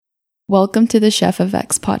Welcome to the Chef of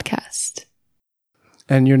X podcast.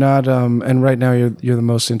 And you're not, and right now you're the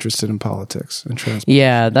most interested in politics and transport.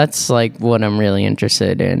 Yeah, that's like what I'm really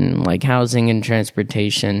interested in, like housing and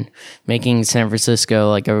transportation, making San Francisco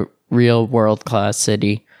like a real world-class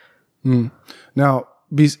city. Now,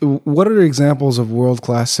 what are examples of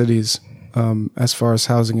world-class cities as far as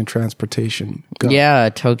housing and transportation go? Yeah,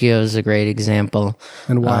 Tokyo is a great example.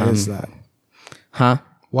 And why is that? Huh?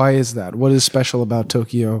 Why is that? What is special about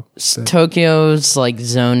Tokyo? Tokyo's like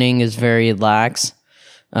zoning is very lax.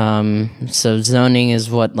 So zoning is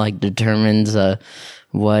what like determines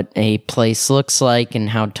what a place looks like and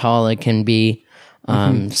how tall it can be.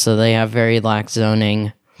 So they have very lax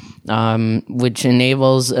zoning, which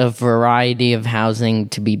enables a variety of housing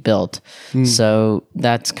to be built. So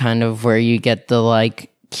that's kind of where you get the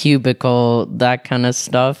like cubicle, that kind of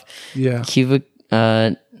stuff. Yeah.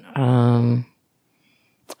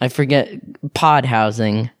 I forget, pod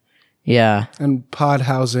housing. Yeah. And pod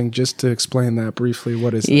housing, just to explain that briefly,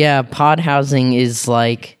 what is that? Yeah, pod housing is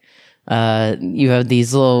like you have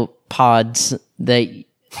these little pods that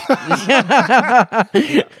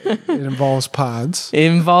It involves pods. it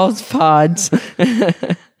involves pods.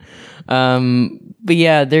 But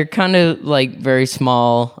yeah, they're kind of like very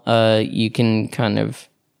small. You can kind of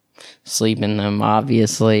sleep in them,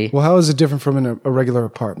 obviously. Well, how is it different from a regular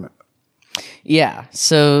apartment? Yeah,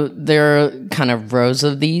 so there are kind of rows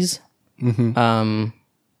of these. And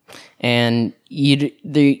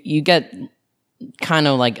you get kind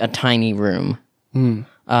of like a tiny room.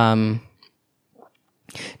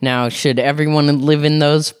 Now, should everyone live in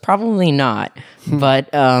those? Probably not. But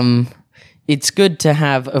it's good to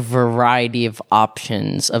have a variety of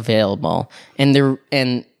options available,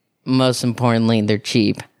 and most importantly, they're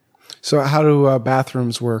cheap. So how do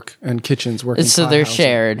bathrooms work and kitchens work? So they're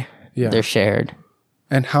shared. Yeah. They're shared.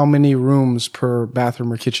 And how many rooms per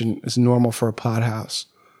bathroom or kitchen is normal for a pod house?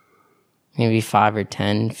 Maybe 5 or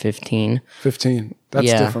 10, 15. 15. That's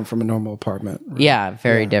Yeah. different from a normal apartment. Right? Yeah,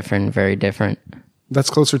 very different, very different. That's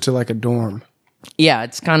closer to like a dorm. Yeah,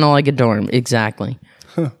 it's kind of like a dorm, exactly.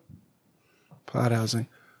 Pod housing.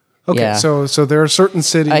 Okay, Yeah. so there are certain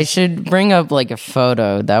cities. I should bring up like a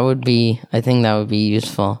photo. I think that would be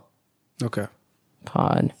useful. Okay.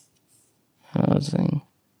 Pod housing.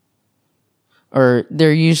 Or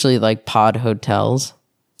they're usually like pod hotels.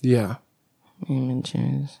 Yeah.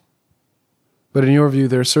 Images. But in your view,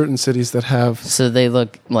 there are certain cities that So they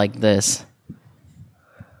look like this.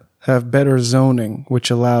 have better zoning, which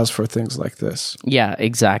allows for things like this. Yeah,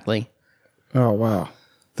 exactly. Oh, wow.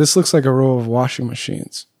 This looks like a row of washing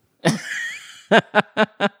machines.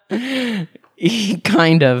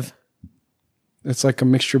 Kind of. It's like a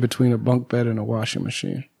mixture between a bunk bed and a washing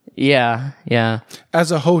machine. Yeah, yeah.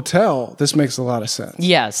 As a hotel, this makes a lot of sense.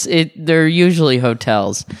 Yes, they're usually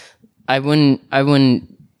hotels. I wouldn't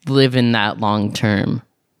live in that long term.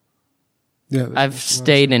 Yeah, I've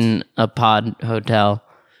stayed in a pod hotel.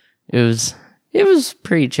 It was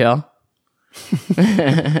pretty chill.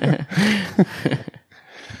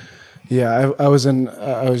 Yeah, I was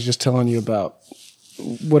just telling you about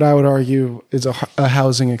what I would argue is a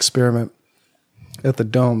housing experiment at the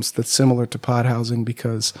Domes that's similar to pod housing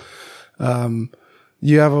because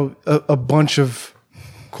you have a bunch of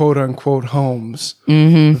quote unquote homes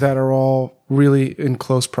that are all really in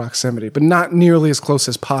close proximity, but not nearly as close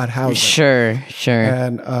as pod housing. Sure.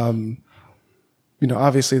 And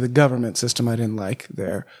obviously the government system I didn't like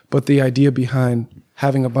there, but the idea behind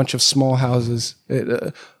having a bunch of small houses,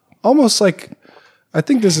 almost like, I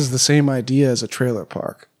think this is the same idea as a trailer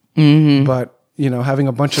park, but having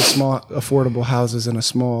a bunch of small affordable houses in a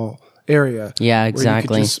small area. Yeah,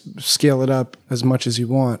 exactly. Where you could just scale it up as much as you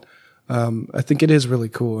want. I think it is really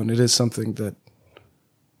cool, and it is something that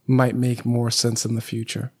might make more sense in the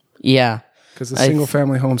future. Yeah. Because the single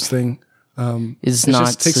family homes thing is it not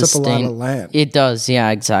just takes up a lot of land. It does, yeah,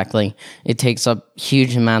 exactly. It takes up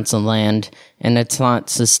huge amounts of land, and it's not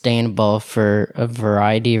sustainable for a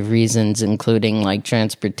variety of reasons, including like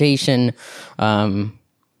transportation.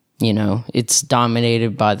 It's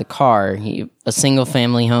dominated by the car. A single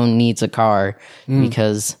family home needs a car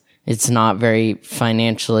because it's not very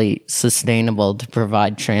financially sustainable to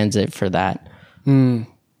provide transit for that.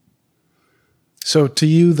 So to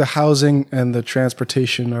you, the housing and the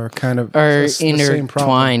transportation are kind of Are the same problem.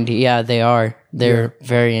 intertwined. Yeah, they are. They're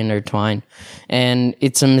very intertwined. And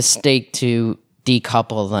it's a mistake to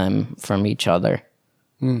decouple them from each other.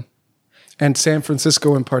 And San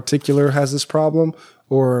Francisco in particular has this problem,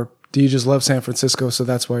 or do you just love San Francisco, so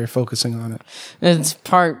that's why you're focusing on it? It's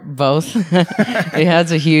part both. It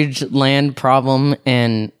has a huge land problem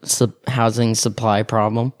and housing supply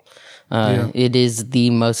problem. It is the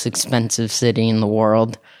most expensive city in the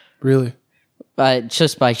world, Really?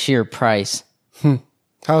 just by sheer price.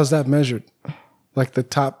 How is that measured? Like the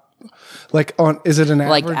top, like is it an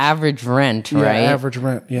average? Like average rent, Yeah, right? average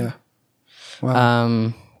rent, yeah.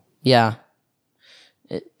 Yeah.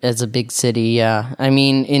 As a big city, yeah. I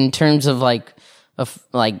mean, in terms of like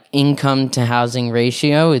income to housing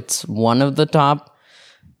ratio, it's one of the top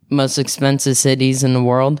most expensive cities in the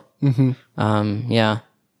world. Yeah.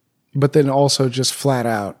 But then also just flat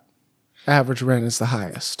out, average rent is the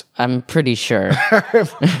highest. I'm pretty sure. Or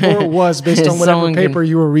it was based on whatever Someone can- paper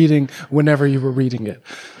you were reading whenever you were reading it.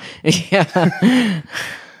 Yeah.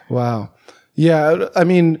 Wow. Yeah, I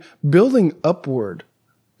mean, building upward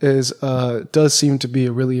does seem to be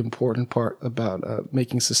a really important part about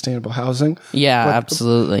making sustainable housing. Yeah,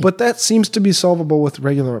 absolutely. But that seems to be solvable with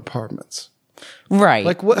regular apartments. Right.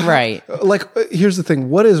 Like what? Right. Here's the thing: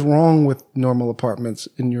 what is wrong with normal apartments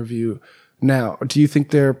in your view now? Do you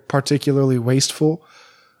think they're particularly wasteful?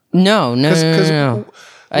 No.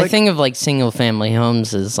 I like- think of like single family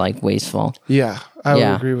homes as like wasteful. Yeah, I would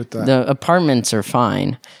agree with that. The apartments are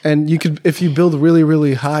fine. And you could, if you build really,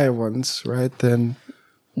 really high ones, right? Then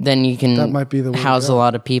Then you can That might be the way to house go. a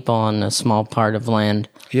lot of people on a small part of land.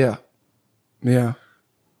 yeah.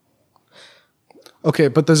 Okay,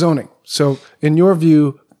 but the zoning. So, in your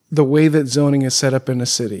view, the way that zoning is set up in a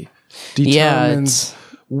city determines,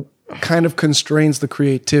 kind of constrains the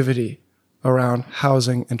creativity around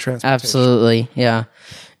housing and transportation. Absolutely. Yeah.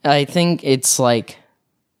 I think it's like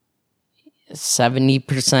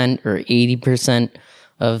 70% or 80%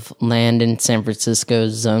 of land in San Francisco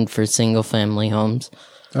is zoned for single family homes.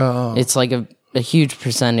 It's like a huge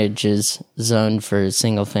percentage is zoned for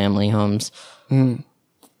single family homes.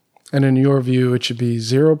 And in your view, it should be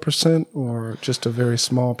 0% or just a very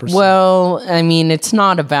small percent? Well, I mean, it's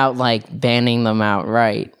not about like banning them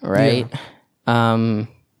outright, right?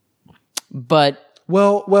 But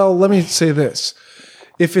Well, let me say this.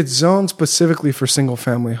 If it's zoned specifically for single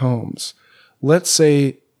family homes, let's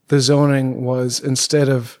say the zoning was, instead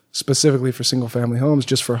of specifically for single family homes,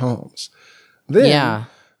 just for homes.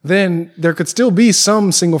 Then there could still be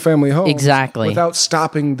some single family homes. Exactly. Without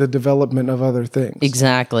stopping the development of other things.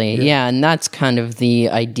 exactly. Yeah, and that's kind of the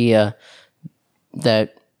idea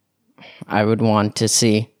that I would want to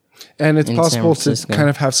see. And it's in possible San to Francisco. kind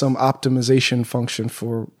of have some optimization function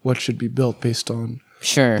for what should be built based on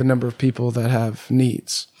Sure. the number of people that have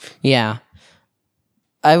needs. Yeah.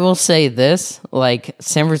 I will say this, like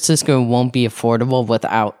San Francisco won't be affordable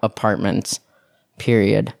without apartments.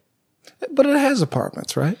 Period. But it has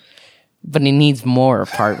apartments, right? But it needs more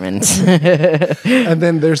apartments. And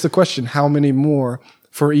then there's the question, how many more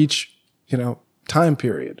for each, time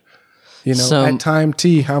period? So- At time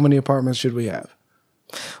T, how many apartments should we have?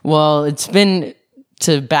 Well, it's been,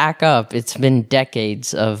 to back up, it's been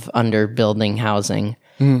decades of underbuilding housing.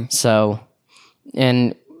 So,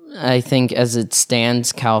 and I think as it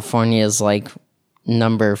stands, California is like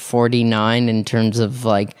number 49 in terms of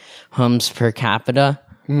like homes per capita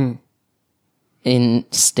in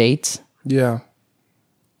states. Yeah.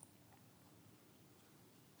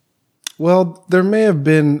 Well, there may have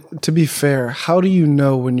been, to be fair, how do you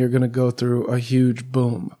know when you're going to go through a huge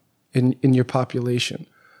boom in your population?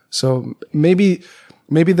 So maybe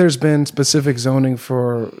there's been specific zoning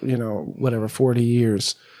for, 40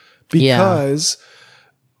 years. Because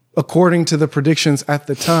according to the predictions at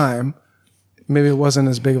the time, maybe it wasn't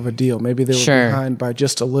as big of a deal. Maybe they were Sure. behind by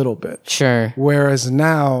just a little bit. Sure. Whereas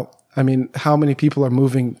now, I mean, how many people are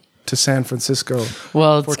moving to San Francisco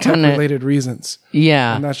Well, for it's kind of, tech-related reasons?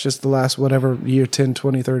 yeah, And that's just the last, year, 10,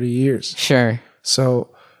 20, 30 years. sure. So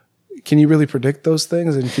can you really predict those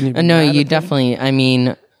things? And can you be No, mad you at them? definitely, I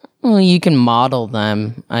mean, well, you can model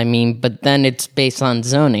them. I mean, but then it's based on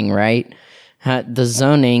zoning, right? The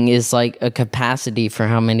zoning is like a capacity for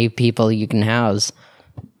how many people you can house.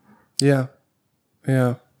 Yeah.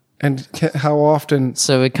 And how often...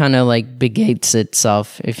 So it kind of like negates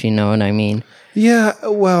itself, if you know what I mean. Yeah,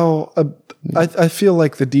 well, I feel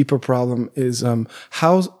like the deeper problem is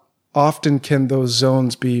how often can those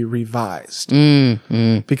zones be revised?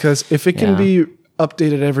 Because if it can be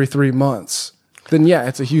updated every 3 months, then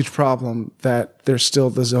it's a huge problem that there's still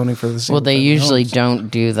the zoning for the same. Well, they usually don't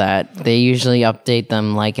do that. They usually update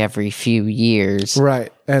them like every few years.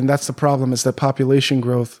 Right. And that's the problem, is that population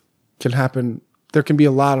growth can happen. There can be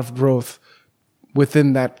a lot of growth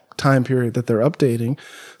within that time period that they're updating,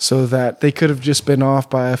 so that they could have just been off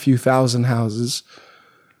by a few thousand houses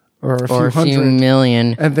or a Or few a few hundred.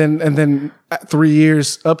 million. And then at 3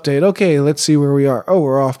 years update. Okay, let's see where we are. Oh,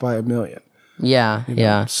 we're off by 1 million. Yeah,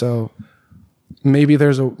 yeah. So maybe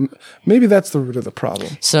that's the root of the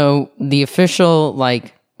problem. So the official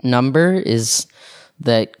number is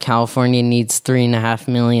that California needs 3.5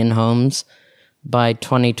 million homes by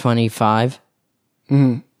 2025.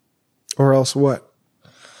 Or else what?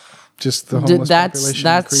 Just the homeless population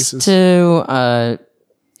that's increases. to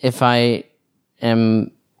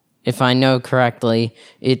if I know correctly,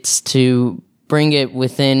 it's to bring it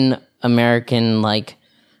within American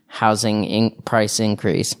housing price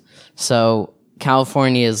increase. So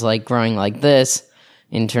California is growing like this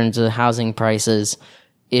in terms of housing prices.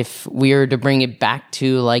 If we were to bring it back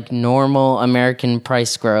to normal American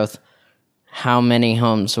price growth, how many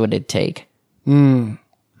homes would it take? But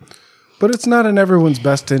it's not in everyone's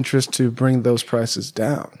best interest to bring those prices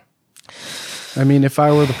down. I mean, if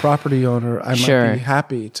I were the property owner, I might be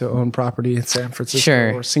happy to own property in San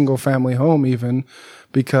Francisco or a single family home even,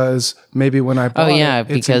 because maybe when I bought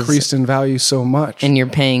it's increased in value so much. And you're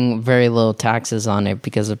paying very little taxes on it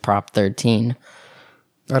because of Prop 13.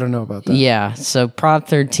 I don't know about that. Yeah, so Prop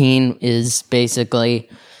 13 is basically,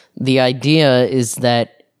 the idea is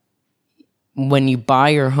that when you buy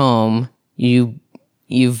your home,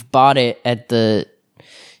 you've bought it at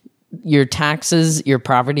your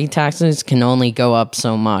property taxes can only go up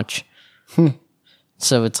so much.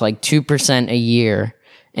 So it's 2% a year.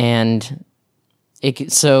 And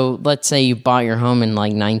so let's say you bought your home in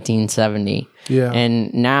 1970. Yeah.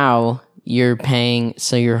 And now you're paying,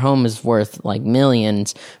 so your home is worth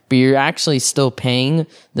millions, but you're actually still paying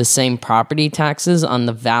the same property taxes on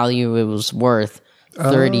the value it was worth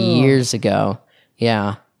 30 years ago.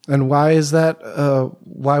 Yeah. And why is that?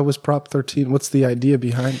 Why was Prop 13? What's the idea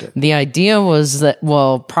behind it? The idea was that,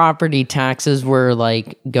 property taxes were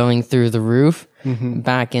going through the roof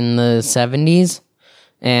back in the 70s.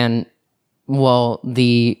 And,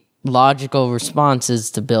 the logical response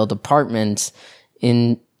is to build apartments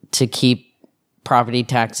to keep property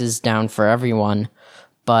taxes down for everyone.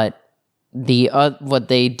 But what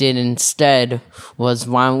they did instead was,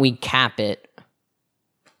 why don't we cap it?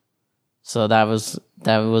 So that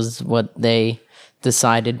was what they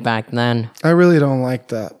decided back then. I really don't like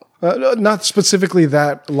that. Not specifically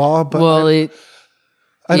that law, but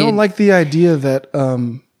I don't like the idea that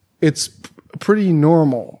it's pretty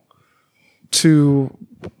normal to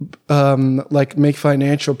make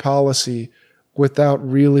financial policy without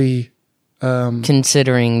really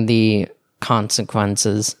considering the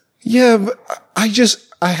consequences. Yeah, but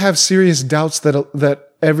I have serious doubts that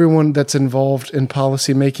everyone that's involved in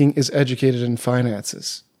policy making is educated in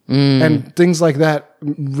finances. And things like that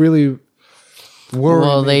really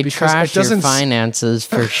worry me. They trash your finances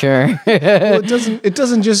for sure. It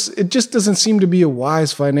just doesn't seem to be a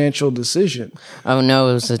wise financial decision. Oh no,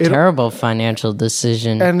 it was a terrible financial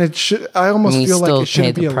decision. And I almost feel like it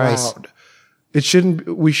shouldn't be allowed.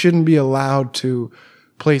 We shouldn't be allowed to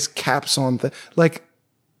place caps on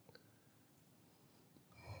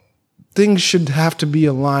things should have to be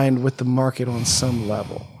aligned with the market on some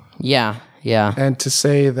level. Yeah. And to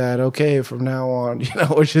say that, okay, from now on,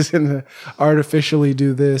 we're just going to artificially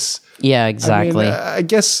do this. Yeah, exactly. I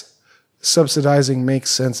guess subsidizing makes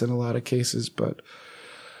sense in a lot of cases, but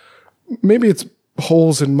maybe it's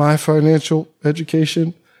holes in my financial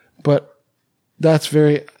education, but that's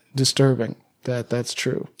very disturbing that that's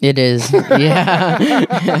true. It is. Yeah.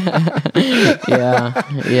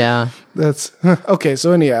 Yeah. That's okay.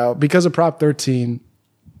 So anyhow, because of Prop 13,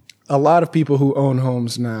 a lot of people who own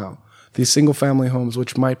homes now, these single family homes,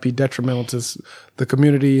 which might be detrimental to the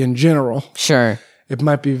community in general. Sure. It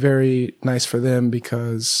might be very nice for them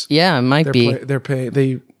because it might be.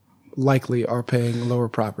 They likely are paying lower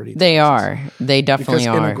property taxes. They are. They definitely because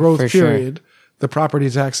are. In a growth period, sure. The property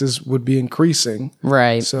taxes would be increasing.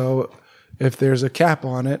 Right. So if there's a cap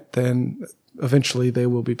on it, then eventually they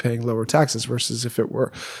will be paying lower taxes versus if it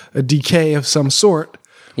were a decay of some sort.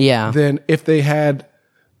 Yeah. Then if they had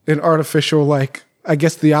an artificial, I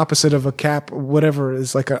guess the opposite of a cap, whatever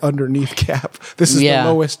is an underneath cap, this is the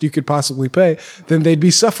lowest you could possibly pay, then they'd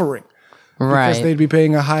be suffering. Right. Because they'd be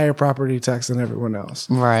paying a higher property tax than everyone else.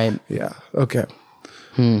 Right. Yeah. Okay.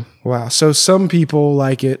 Wow. So some people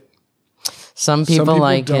like it. Some people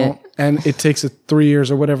like don't, it. And it takes 3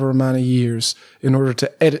 years or whatever amount of years in order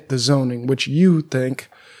to edit the zoning, which you think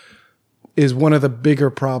is one of the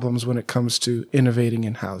bigger problems when it comes to innovating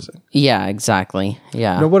in housing. Yeah, exactly.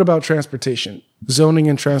 Yeah. Now, what about transportation? Zoning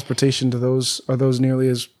and transportation, are those nearly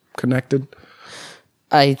as connected?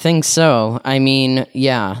 I think so. I mean,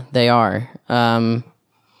 yeah, they are.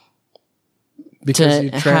 Because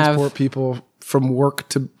you transport people from work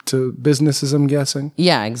to businesses, I'm guessing?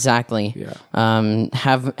 Yeah, exactly. Yeah.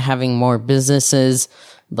 Having more businesses,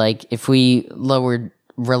 if we lowered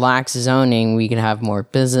relax zoning, we could have more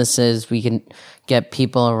businesses, we can get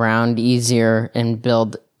people around easier and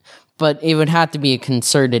build, but it would have to be a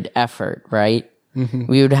concerted effort, right?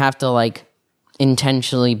 We would have to like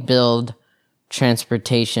intentionally build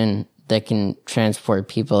transportation that can transport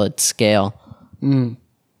people at scale.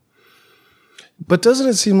 But doesn't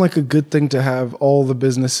it seem like a good thing to have all the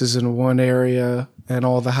businesses in one area and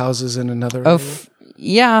all the houses in another area?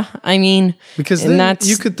 Yeah, I mean, Because then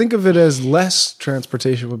you could think of it as less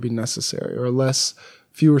transportation would be necessary, or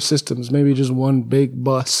fewer systems. Maybe just one big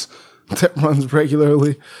bus that runs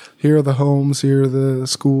regularly. Here are the homes, here are the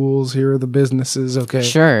schools, here are the businesses. Okay.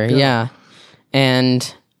 Sure, yeah.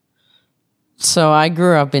 And so I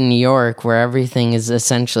grew up in New York where everything is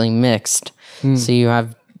essentially mixed. So you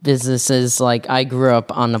have businesses, like I grew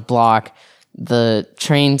up on a block. The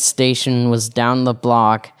train station was down the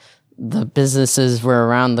block. The businesses were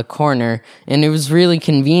around the corner, and it was really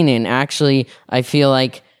convenient. Actually, I feel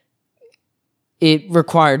like it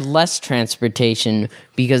required less transportation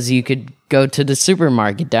because you could go to the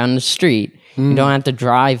supermarket down the street. You don't have to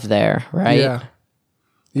drive there, right? Yeah.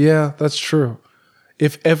 Yeah, that's true.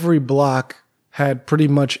 If every block had pretty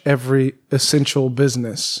much every essential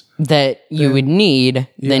business That you would need,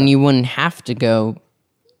 then you wouldn't have to go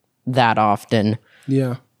that often.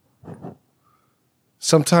 Yeah.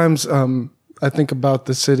 Sometimes I think about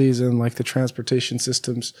the cities and like the transportation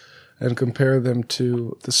systems and compare them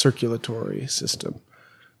to the circulatory system,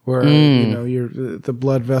 where the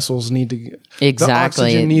blood vessels need to Exactly. the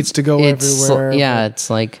oxygen needs to go everywhere. Yeah, it's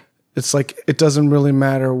like it doesn't really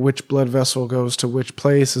matter which blood vessel goes to which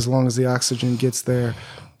place as long as the oxygen gets there,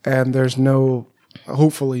 and there's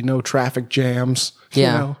hopefully no traffic jams.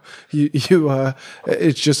 Yeah.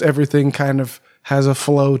 It's just everything kind of has a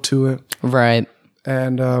flow to it. right.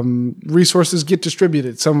 And resources get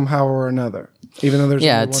distributed somehow or another, even though there's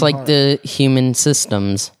only It's one like heart. the human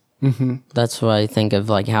systems. That's what I think of,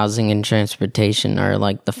 like housing and transportation are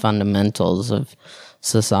like the fundamentals of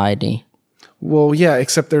society. Well, yeah,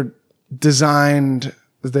 except they're designed.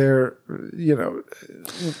 They're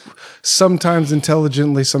sometimes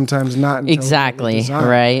intelligently, sometimes not. Intelligently Exactly. designed.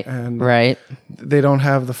 Right. And right. they don't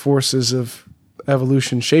have the forces of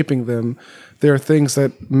evolution shaping them. There are things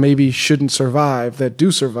that maybe shouldn't survive that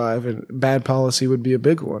do survive, and bad policy would be a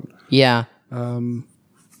big one. Yeah.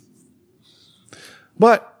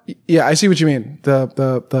 But yeah, I see what you mean.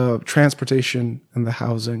 The transportation and the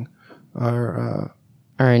housing are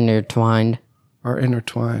Intertwined.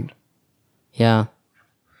 intertwined. Yeah.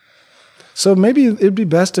 So maybe it'd be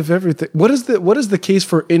best if everything. What is the case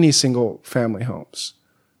for any single family homes?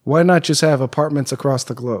 Why not just have apartments across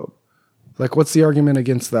the globe? Like, what's the argument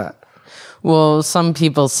against that? Well, some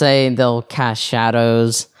people say they'll cast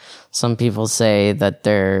shadows. Some people say that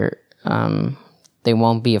they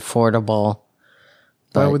won't be affordable.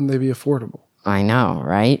 Why wouldn't they be affordable? I know,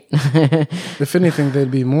 right? If anything, they'd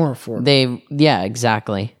be more affordable. Yeah,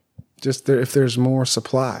 exactly. Just if there's more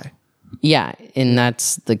supply. Yeah, and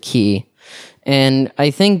that's the key. And I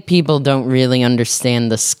think people don't really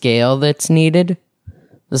understand the scale that's needed.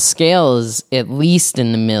 The scale is at least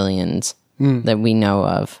in the millions that we know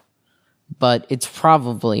of. But it's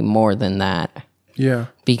probably more than that. Yeah.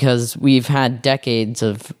 Because we've had decades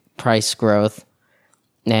of price growth.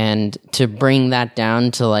 And to bring that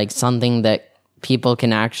down to like something that people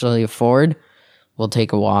can actually afford will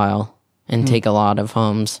take a while and take a lot of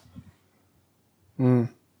homes. And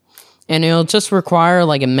it'll just require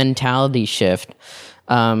like a mentality shift.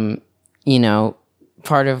 Part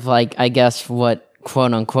of like, I guess what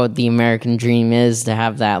quote unquote the American dream is to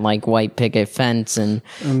have that like white picket fence and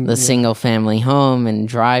the single family home and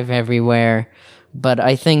drive everywhere. But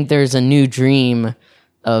I think there's a new dream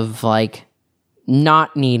of like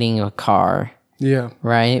not needing a car. Yeah.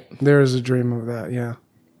 Right? There is a dream of that, yeah.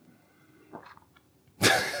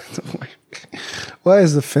 Why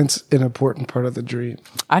is the fence an important part of the dream?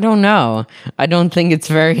 I don't know. I don't think it's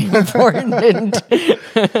very important.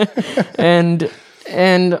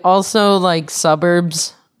 And also like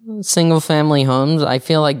suburbs, single family homes, I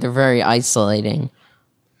feel like they're very isolating.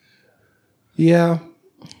 Yeah.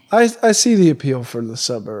 I see the appeal for the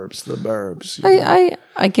suburbs, the burbs.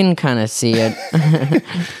 I can kind of see it.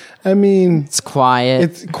 I mean, It's quiet.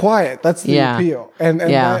 it's quiet. That's the Yeah. appeal. And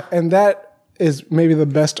Yeah. that is maybe the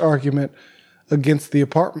best argument against the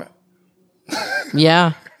apartment.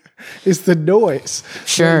 Yeah. It's the noise.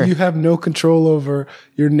 Sure. You have no control over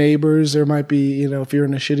your neighbors. There might be, if you're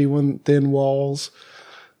in a shitty one, thin walls.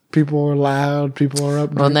 People are loud. People are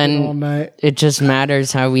up drinking all night. It just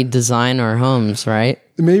matters how we design our homes, right?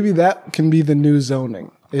 Maybe that can be the new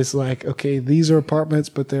zoning. It's like, okay, these are apartments,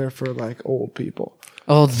 but they're for like old people.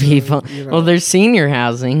 Old people. Well, there's senior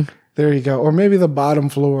housing. There you go. Or maybe the bottom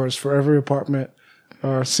floors for every apartment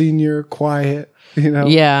are senior, quiet,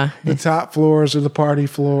 Yeah, The top floors are the party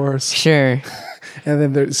floors. sure. And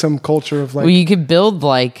then there's some culture of like, Well, you could build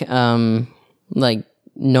like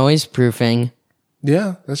noise proofing.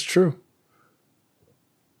 yeah, that's true.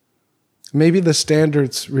 Maybe the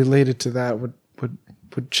standards related to that would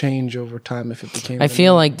change over time if it became. I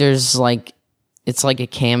feel like there's like, it's like a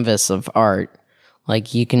canvas of art.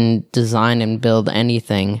 Like you can design and build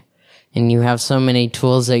anything, and you have so many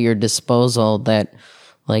tools at your disposal that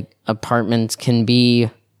like apartments can be,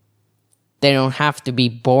 they don't have to be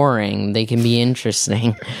boring. They can be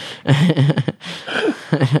interesting.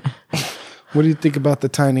 What do you think about the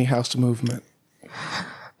tiny house movement?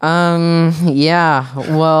 Yeah,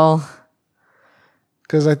 well,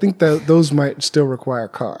 Because I think that those might still require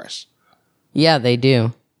cars. yeah, they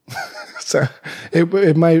do. So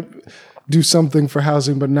it might do something for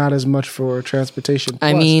housing, but not as much for transportation.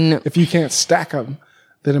 I Plus, mean- if you can't stack them,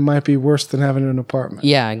 then it might be worse than having an apartment.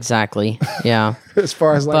 Yeah, exactly. Yeah. As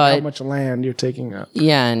far as like how But- much land you're taking up.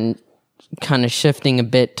 Yeah, and kind of shifting a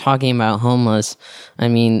bit, talking about homeless, I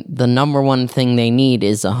mean, the number one thing they need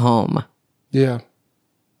is a home. Yeah.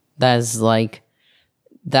 That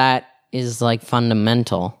is like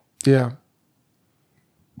fundamental. Yeah.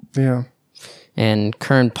 Yeah. And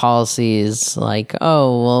current policy is like,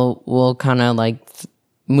 oh, well, we'll kind of like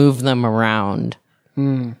move them around.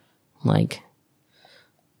 Like,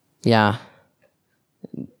 yeah,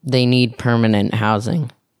 they need permanent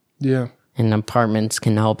housing, Yeah. and apartments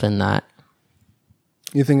can help in that.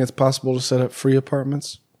 You think it's possible to set up free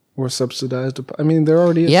apartments or subsidized? I mean, there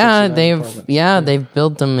already is. Yeah, subsidized apartments. they've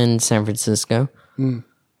built them in San Francisco.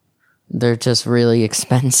 They're just really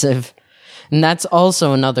expensive, and that's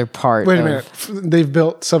also another part. Wait a of, minute. They've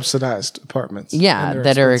built subsidized apartments. Yeah, and they're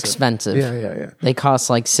that are expensive. Yeah. They cost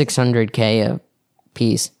like $600K a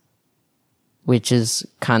piece, which is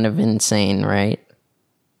kind of insane, right?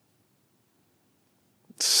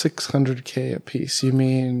 $600K a piece. You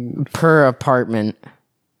mean Per apartment.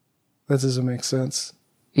 that doesn't make sense?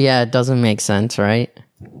 Yeah, it doesn't make sense, right?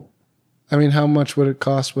 I mean, how much would it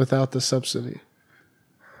cost without the subsidy?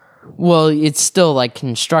 Well, it's still like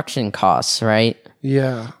construction costs, right?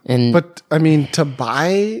 Yeah. And But I mean, to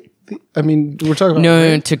buy, we're talking about no,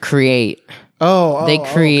 rent? to create. They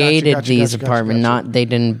created these apartments, not they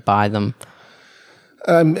didn't buy them.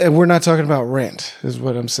 And we're not talking about rent, is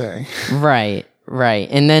what I'm saying. Right.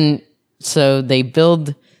 And then so they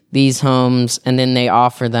build these homes and then they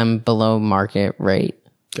offer them below market rate.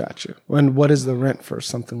 Gotcha. And what is the rent for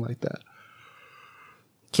something like that?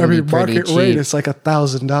 Can be pretty market cheap. rate is like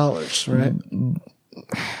 $1,000, right?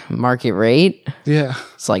 Market rate? Yeah.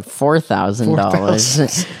 It's like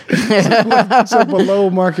 $4,000. So below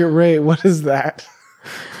market rate, what is that?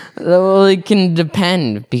 Well, it can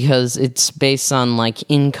depend because it's based on like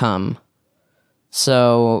income.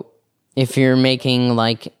 So if you're making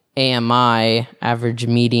like AMI, average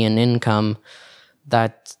median income,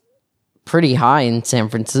 that's pretty high in San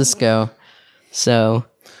Francisco. So,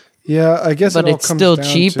 Yeah, I guess but it all it's comes still down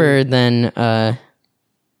cheaper to, than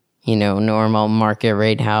normal market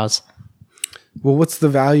rate house. well, what's the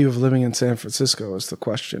value of living in San Francisco is the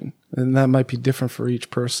question. And that might be different for each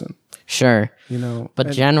person, Sure.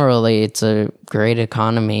 But Generally, it's a great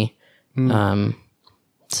economy.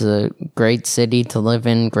 It's a great city to live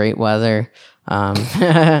in, great weather.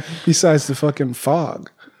 besides the fucking fog.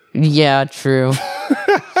 Yeah, true.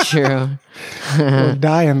 True. We'll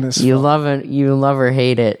die in this You fog. love it. You love or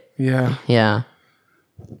hate it. Yeah. Yeah.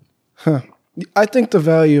 I think the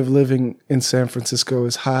value of living in San Francisco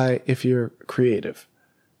is high if you're creative.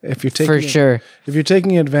 If you're taking For sure. If you're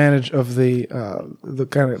taking advantage of the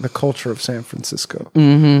kind of the culture of San Francisco.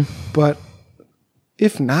 But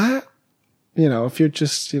if not, if you're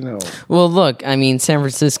just, Well, look, I mean, San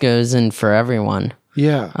Francisco isn't for everyone.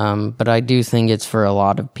 yeah. But I do think it's for a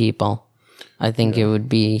lot of people. I think it would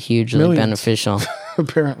be hugely Millions. beneficial.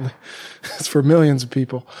 Apparently, it's for millions of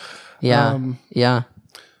people. Yeah. Yeah.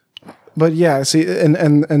 But yeah, see,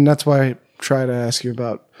 and that's why I try to ask you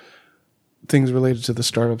about things related to the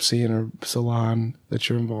startup scene or salon that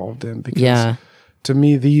you're involved in, because Yeah. to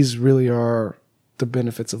me, these really are the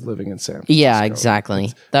benefits of living in San Francisco. Yeah,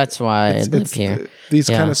 exactly. That's why I live It's here. these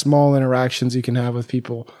Yeah. kind of small interactions you can have with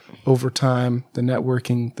people over time, the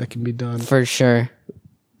networking that can be done, For sure.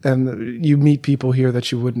 and you meet people here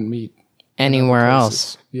that you wouldn't meet. Anywhere places.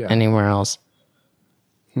 else. Yeah. Anywhere else.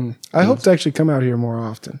 I hope to actually come out here more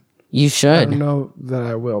often. You I should. don't know that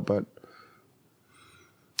I will, but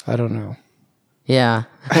I don't know. Yeah.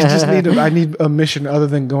 I need a mission other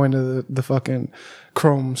than going to the fucking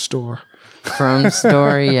Chrome store. Chrome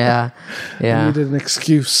store, yeah. I Yeah. needed an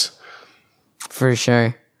excuse. For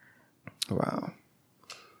sure. Wow.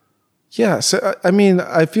 Yeah, so I mean,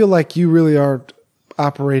 I feel like you really are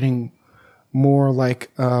operating more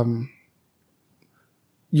like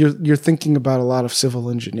you're thinking about a lot of civil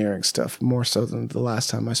engineering stuff more so than the last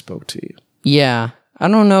time I spoke to you. Yeah. I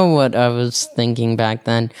don't know what I was thinking back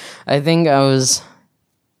then. I think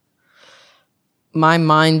my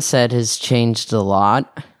mindset has changed a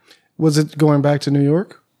lot. Was it going back to New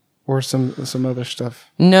York or some other stuff?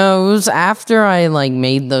 No, it was after I like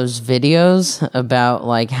made those videos about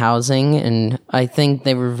like housing, and I think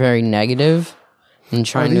they were very negative and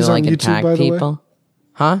trying to these on like YouTube, attack by the way? people.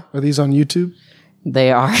 Huh? Are these on YouTube?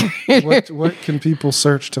 They are. What can people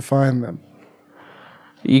search to find them?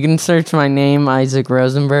 You can search my name, Isaac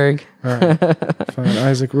Rosenberg. All right. Find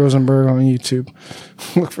Isaac Rosenberg on YouTube.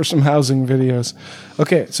 Look for some housing videos.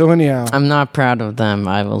 Okay, so anyhow. I'm not proud of them,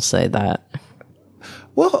 I will say that.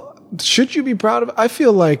 Well, should you be proud of it? I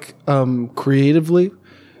feel like creatively,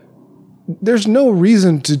 there's no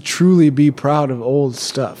reason to truly be proud of old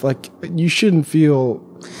stuff. Like, you shouldn't feel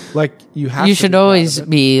like you have You to should be proud always of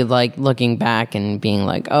it. be like looking back and being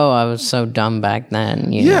like, "Oh, I was so dumb back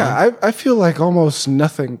then." You know? Yeah, I feel like almost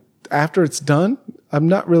nothing after it's done. I'm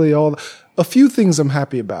not really a few things I'm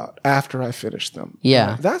happy about after I finish them.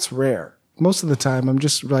 Yeah. That's rare. Most of the time, I'm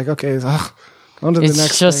just like, okay, on to the It's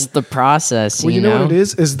next just thing. the process. Well, you know what it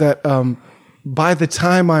is? Is that by the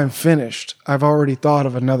time I'm finished, I've already thought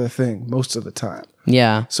of another thing most of the time.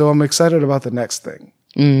 Yeah. So I'm excited about the next thing.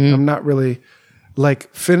 Mm-hmm. I'm not really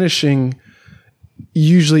like finishing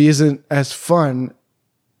usually isn't as fun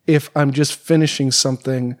if I'm just finishing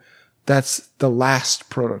something that's the last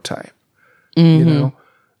prototype. You know?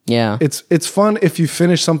 Yeah. It's fun if you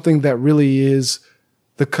finish something that really is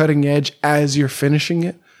the cutting edge as you're finishing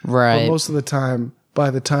it. Right. But most of the time,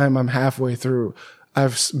 by the time I'm halfway through,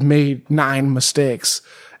 I've made 9 mistakes,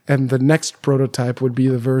 and the next prototype would be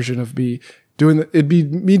the version of me it'd be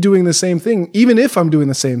me doing the same thing, even if I'm doing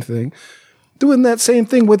the same thing, doing that same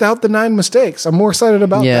thing without the 9 mistakes. I'm more excited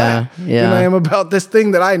about that Yeah. than I am about this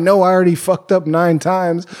thing that I know I already fucked up 9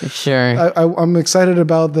 times. Sure. I'm excited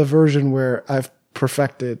about the version where I've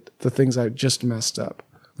perfected the things I just messed up.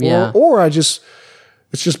 Yeah. Or it's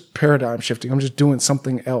just paradigm shifting. I'm just doing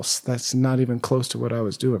something else that's not even close to what I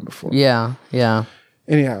was doing before. Yeah. Yeah.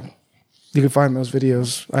 Anyhow, you can find those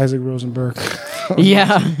videos, Isaac Rosenberg.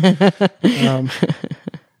 Yeah.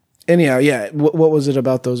 Anyhow, yeah. What was it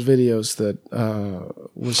about those videos that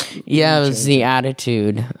was? Yeah, it was the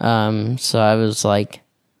attitude. So I was like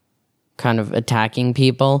kind of attacking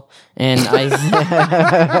people, and What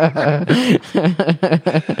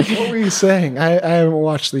were you saying? I haven't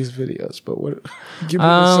watched these videos, but what? Give me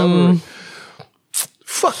the summary.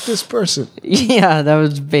 Fuck this person. yeah, that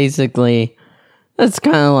was basically that's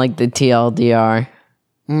kind of like the TLDR.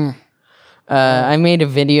 I made a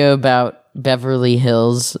video about Beverly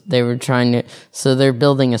Hills. They were so they're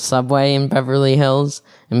building a subway in Beverly Hills.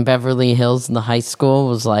 In Beverly Hills, the high school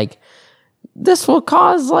was like, this will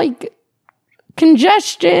cause like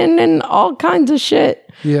congestion and all kinds of shit.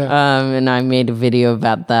 Yeah. And I made a video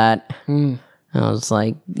about that. I was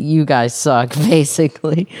like, you guys suck,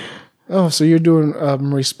 basically. Oh, so you're doing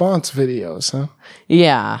response videos, huh?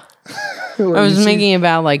 Yeah. I was making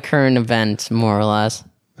about like current events, more or less.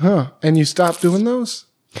 Huh? And you stopped doing those?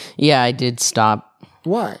 Yeah, I did stop.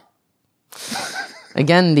 Why?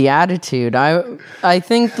 Again, the attitude. I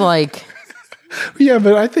think like Yeah,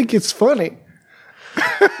 but I think it's funny.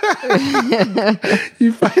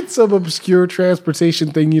 You find some obscure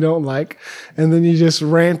transportation thing you don't like, and then you just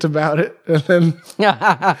rant about it, and then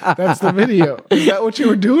that's the video. Is that what you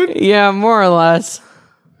were doing? yeah, more or less.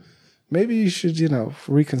 Maybe you should,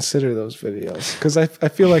 reconsider those videos, because I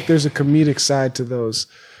feel like there's a comedic side to those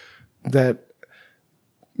that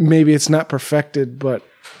maybe it's not perfected, but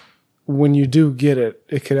when you do get it,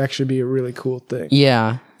 it could actually be a really cool thing.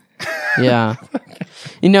 Yeah. Yeah.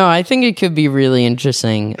 I think it could be really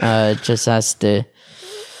interesting. Just has to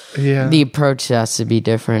Yeah. the approach has to be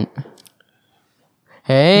different.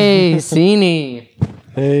 Hey, Sini.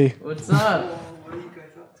 Hey. What's up? What are you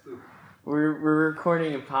guys up to? We're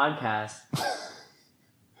recording a podcast.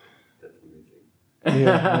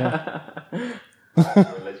 Yeah. All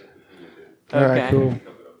right, Okay. cool.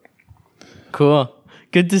 Cool.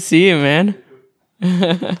 Good to see you, man.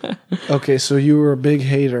 Okay, so you were a big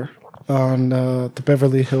hater on the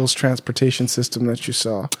Beverly Hills transportation system that you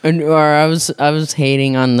saw. Or I was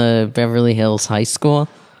hating on the Beverly Hills High School.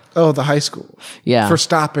 Oh, the high school. Yeah. For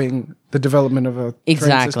stopping the development of a train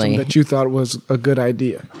Exactly. system that you thought was a good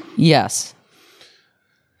idea. Yes.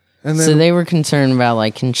 And then So they were concerned about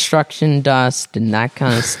like construction dust and that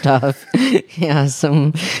kind of stuff. Yeah,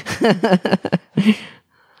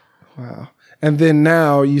 wow. And then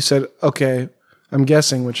now you said, okay, I'm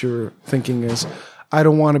guessing what you were thinking is, I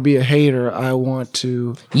don't want to be a hater. I want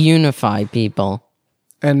to unify people.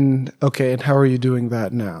 And okay, and how are you doing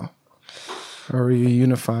that now? How are you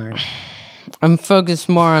unifying? I'm focused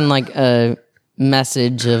more on like a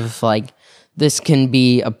message of like this can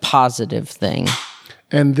be a positive thing.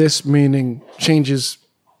 And this meaning changes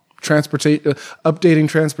updating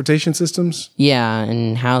transportation systems? Yeah,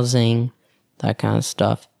 and housing, that kind of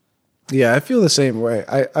stuff. Yeah, I feel the same way.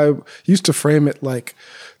 I used to frame it like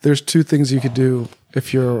there's two things you could do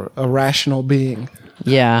if you're a rational being.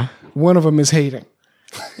 Yeah. One of them is hating.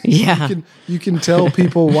 Yeah. You can tell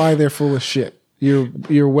people why they're full of shit.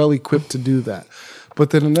 You're well equipped to do that. But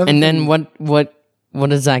then another And thing, then what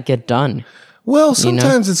does that get done? well,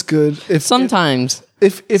 sometimes it's good. Sometimes.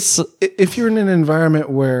 If you're in an environment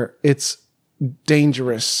where it's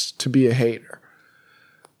dangerous to be a hater,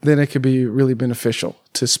 then it could be really beneficial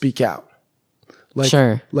to speak out. Like,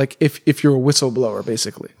 Sure. Like if you're a whistleblower,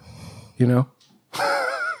 basically, you know.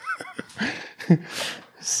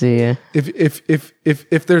 See ya.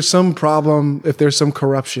 If there's some problem, if there's some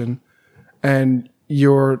corruption, and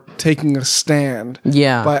you're taking a stand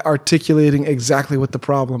Yeah. by articulating exactly what the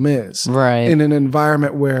problem is, Right. in an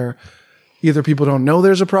environment where either people don't know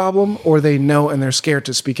there's a problem or they know and they're scared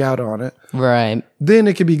to speak out on it, Right. then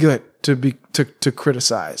it can be good to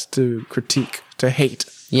criticize, to critique, to hate.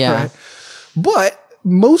 Yeah. Right? But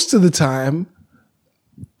most of the time,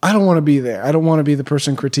 I don't want to be there. I don't want to be the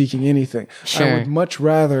person critiquing anything. Sure. I would much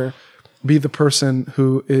rather be the person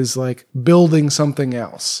who is like building something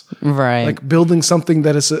else, Right. like building something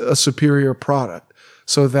that is a superior product,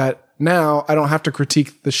 so that now I don't have to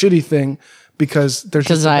critique the shitty thing because there's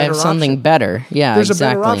just Because a I better have something option. better. Yeah, There's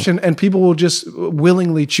exactly. a better option, and people will just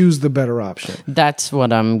willingly choose the better option. That's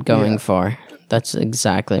what I'm going for. That's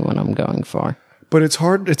exactly what I'm going for. But it's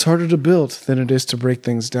hard. It's harder to build than it is to break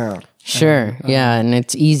things down. Sure. Yeah, and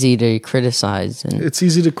it's easy to criticize. And It's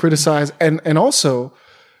easy to criticize, and also,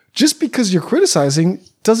 just because you're criticizing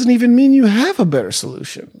doesn't even mean you have a better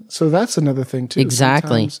solution. So that's another thing too.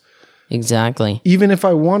 exactly. Sometimes, Exactly. even if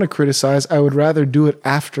I want to criticize, I would rather do it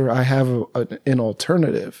after I have an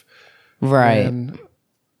alternative. Right. And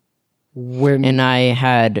when And I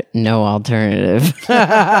had no alternative.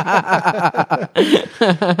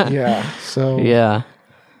 yeah, so Yeah.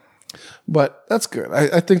 but that's good.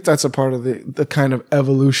 I think that's a part of the kind of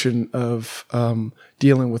evolution of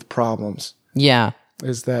dealing with problems. Yeah.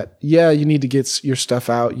 Is that, yeah, you need to get your stuff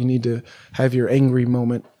out. You need to have your angry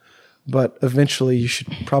moment, but eventually you should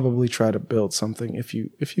probably try to build something if you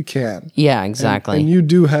can. Yeah, exactly. And you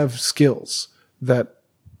do have skills that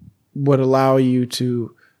would allow you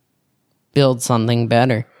to, Build something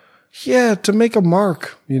better. to make a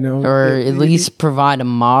mark, you know, Or at least provide a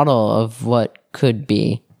model of what could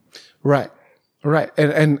be. right. Right.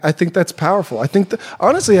 And I think that's powerful. I think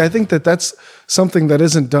honestly, I think that that's something that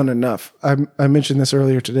isn't done enough. I mentioned this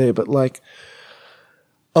earlier today, but like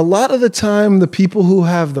a lot of the time, the people who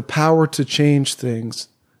have the power to change things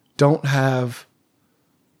don't have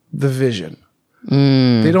the vision.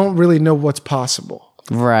 They don't really know what's possible.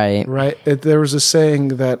 Right. Right. There was a saying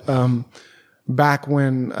that back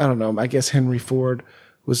when, I don't know, I guess Henry Ford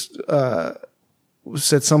was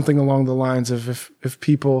said something along the lines of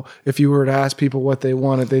if you were to ask people what they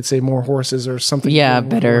wanted, they'd say more horses or something. Yeah, more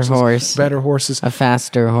better horse. better horses, A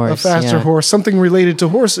faster horse. a faster yeah. horse, something related to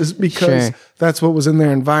horses, because Sure. that's what was in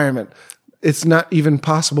their environment. It's not even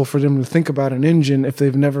possible for them to think about an engine if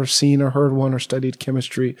they've never seen or heard one or studied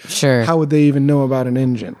chemistry. Sure. How would they even know about an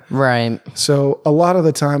engine? Right. So a lot of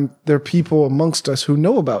the time, there are people amongst us who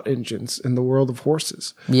know about engines in the world of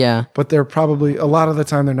horses, Yeah. but they're probably, a lot of the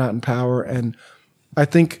time, they're not in power. And I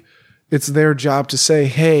think it's their job to say,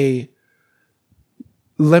 hey,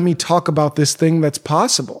 let me talk about this thing that's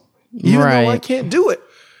possible. Even though I Right. can't do it.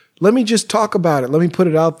 Let me just talk about it. Let me put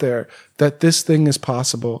it out there that this thing is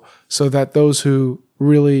possible, so that those who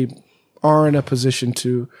really are in a position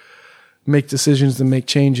to make decisions and make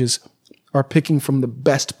changes are picking from the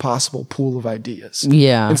best possible pool of ideas.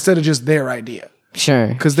 Yeah. Instead of just their idea. Sure.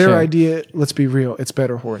 Because their sure. idea, let's be real, it's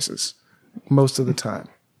better horses most of the time.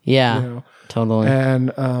 Yeah. you know. Totally.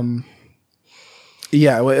 And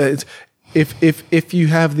it's, if you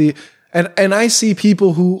have the and I see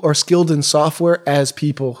people who are skilled in software as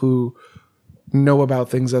people who know about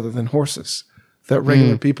things other than horses that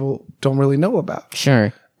regular people don't really know about.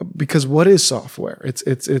 Sure. because what is software?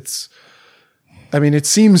 It's. I mean, it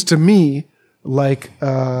seems to me like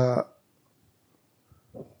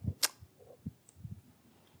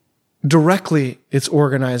directly it's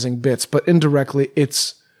organizing bits, but indirectly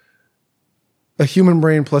it's a human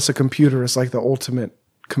brain plus a computer is like the ultimate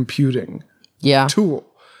computing Yeah. tool.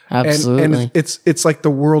 Absolutely. And it's like the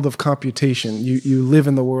world of computation. You live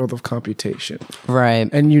in the world of computation. Right.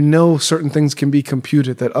 And you know certain things can be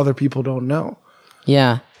computed that other people don't know.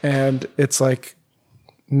 Yeah. And it's like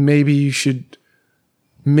maybe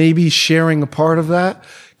sharing a part of that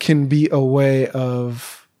can be a way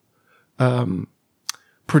of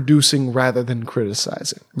producing rather than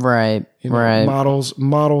criticizing. Right. You know, Right.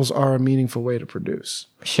 models are a meaningful way to produce,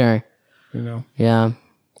 Sure. you know, Yeah.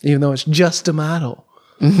 even though it's just a model.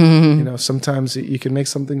 You know, sometimes you can make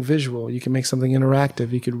something visual, you can make something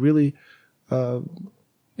interactive, you could really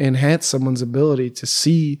enhance someone's ability to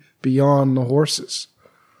see beyond the horses.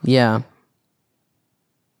 Yeah.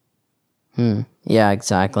 Yeah,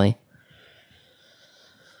 exactly.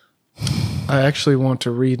 I actually want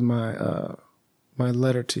to read my my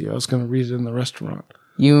letter to you. I was going to read it in the restaurant.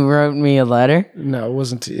 You wrote me a letter? No, it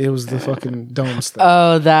wasn't. It was the fucking domes thing.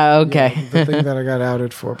 Oh, that, okay. Yeah, the thing that I got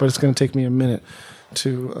outed for. But it's going to take me a minute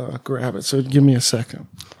to grab it. So give me a second.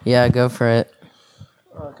 Yeah, go for it.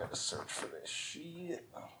 I got to search for this shit.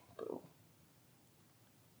 Boom.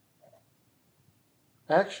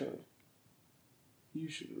 Actually, you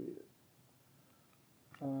should read it.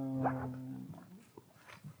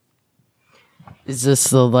 Is this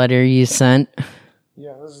the letter you sent?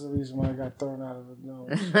 Yeah, this is the reason why I got thrown out of the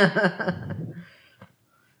nose.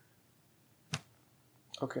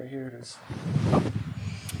 Okay, here it is.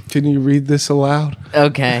 Can you read this aloud?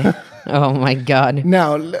 Okay. Oh my God.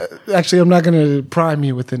 Now, actually, I'm not going to prime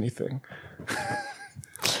you with anything.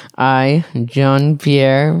 I, John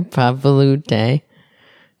Pierre Papalute,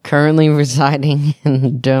 currently residing in the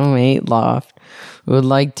Dome 8 loft, would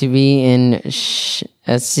like to be in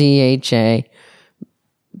SCHA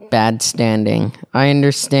bad standing. I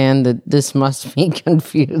understand that this must be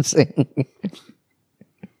confusing.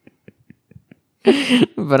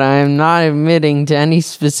 But I am not admitting to any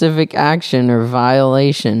specific action or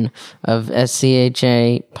violation of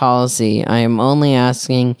SCHA policy. I am only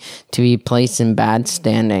asking to be placed in bad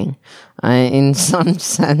standing. In some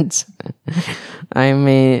sense, I am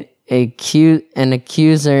an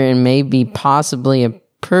accuser and maybe possibly a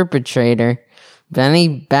perpetrator of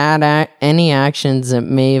any any actions that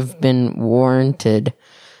may have been warranted.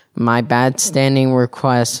 My bad standing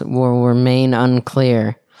request will remain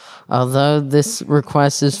unclear. Although this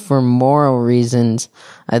request is for moral reasons,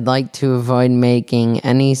 I'd like to avoid making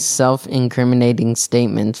any self-incriminating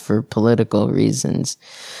statements for political reasons.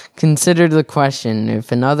 Consider the question: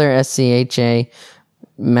 if another SCHA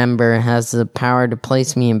member has the power to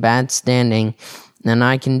place me in bad standing, and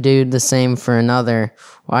I can do the same for another,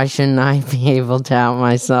 why shouldn't I be able to out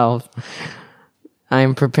myself? I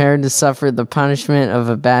am prepared to suffer the punishment of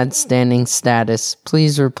a bad standing status.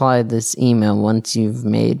 Please reply to this email once you've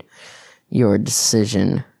made your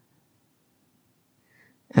decision.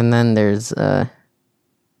 And then there's Oh,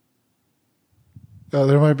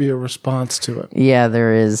 there might be a response to it. yeah,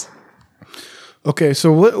 there is. Okay,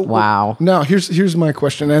 so what? Wow. Now, here's my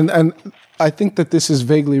question, and I think that this is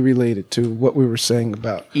vaguely related to what we were saying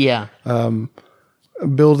about Yeah.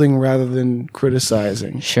 building rather than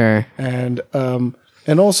criticizing. Sure. And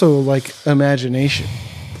also like imagination.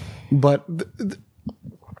 But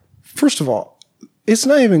first of all, it's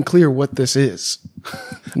not even clear what this is.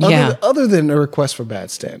 Yeah. Other than a request for bad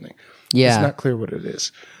standing. Yeah. It's not clear what it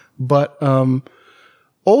is. But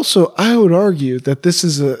also, I would argue that this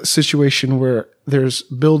is a situation where there's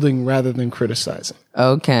building rather than criticizing.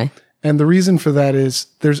 Okay. And the reason for that is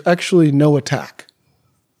there's actually no attack.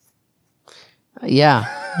 Yeah.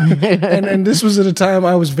 And this was at a time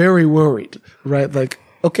I was very worried, right? Like,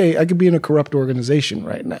 okay, I could be in a corrupt organization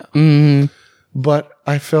right now. Mm-hmm. But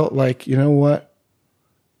I felt like, you know what?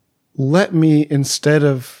 Let me, instead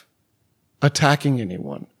of attacking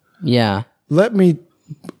anyone, Yeah. let me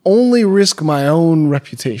only risk my own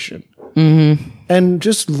reputation and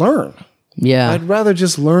just learn. Yeah. I'd rather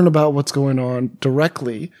just learn about what's going on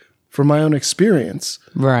directly from my own experience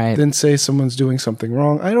Right. than say someone's doing something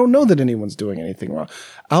wrong. I don't know that anyone's doing anything wrong.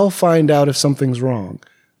 I'll find out if something's wrong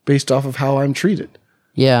based off of how I'm treated.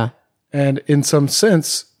 Yeah. And in some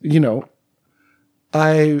sense, you know,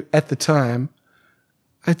 at the time,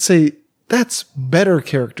 I'd say that's better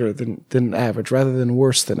character than average rather than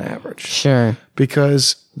worse than average. Sure.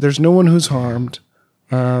 Because there's no one who's harmed.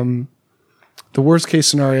 The worst case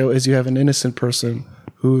scenario is you have an innocent person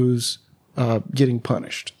who's getting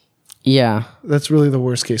punished. Yeah. That's really the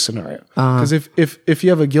worst case scenario. Because if you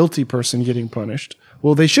have a guilty person getting punished,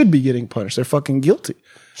 well, they should be getting punished. They're fucking guilty,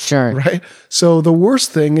 Sure. right? So the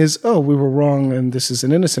worst thing is, oh, we were wrong and this is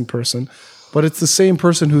an innocent person, but it's the same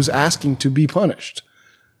person who's asking to be punished.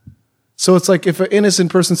 So it's like if an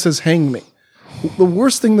innocent person says, hang me, the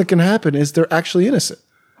worst thing that can happen is they're actually innocent.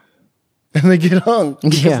 And they get hung.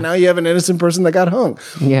 Because Yeah. now you have an innocent person that got hung.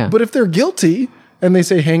 Yeah. But if they're guilty and they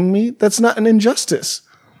say, hang me, that's not an injustice.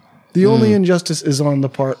 The only injustice is on the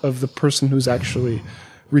part of the person who's actually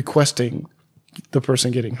requesting the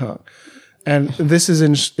person getting hung. And this is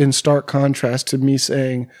in stark contrast to me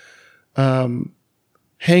saying,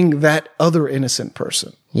 hang that other innocent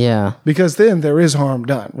person. Yeah. Because then there is harm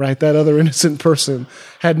done, right? That other innocent person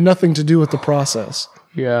had nothing to do with the process,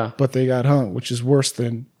 Yeah. but they got hung, which is worse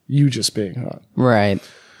than you just being hung. Right.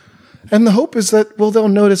 And the hope is that, well, they'll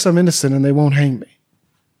notice I'm innocent and they won't hang me.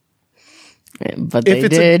 But they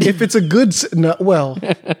did. If it's a good, no, well,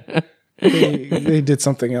 they did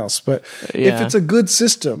something else. But if Yeah. it's a good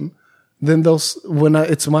system, then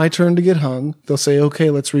it's my turn to get hung, they'll say, okay,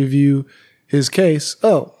 let's review his case.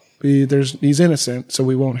 Oh, he's innocent, so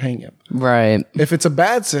we won't hang him. Right. If it's a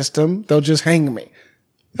bad system, they'll just hang me.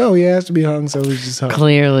 Oh, he has to be hung, so he's just hung.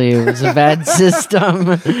 Clearly, it was a bad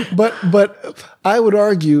system. But I would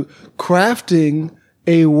argue crafting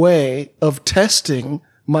a way of testing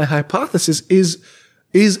my hypothesis is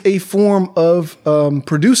a form of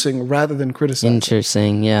producing rather than criticizing.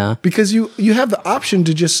 Interesting. Yeah. Because you have the option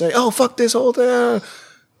to just say, oh, fuck this whole thing.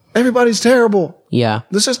 Everybody's terrible. Yeah.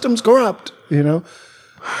 The system's corrupt, you know?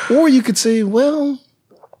 Or you could say, well,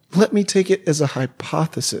 let me take it as a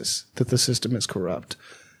hypothesis that the system is corrupt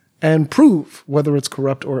and prove whether it's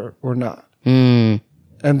corrupt or not. Mm.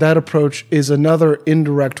 And that approach is another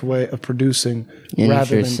indirect way of producing rather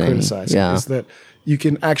than Interesting. criticizing. Yeah. Is that you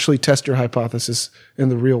can actually test your hypothesis in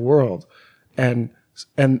the real world, and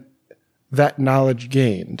that knowledge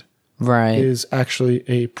gained Right. is actually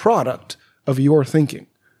a product of your thinking.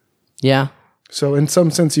 Yeah. So in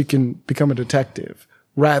some sense, you can become a detective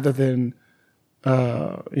rather than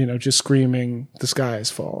just screaming, "The sky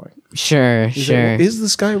is falling." Sure. You say, Sure. well, is the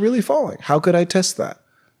sky really falling? How could I test that?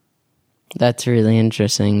 That's really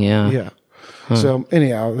interesting. Yeah. Yeah. So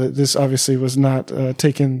anyhow, this obviously was not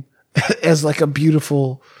taken as like a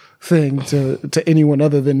beautiful thing to anyone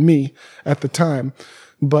other than me at the time,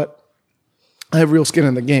 but I have real skin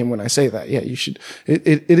in the game when I say that. Yeah, you should.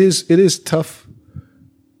 It is tough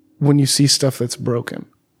when you see stuff that's broken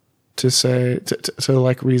to say to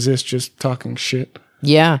like resist just talking shit.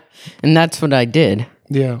 Yeah. And that's what I did.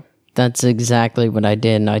 Yeah. That's exactly what I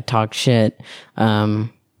did. And I talked shit.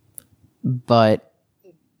 But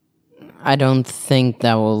I don't think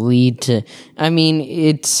that will lead to. I mean,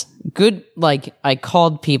 it's good. Like, I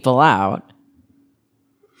called people out.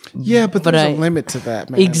 Yeah, but there's a limit to that,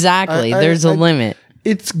 man. Exactly. There's a limit.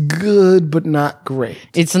 It's good, but not great.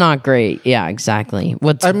 It's not great. Yeah, exactly.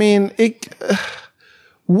 What's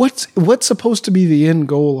What's supposed to be the end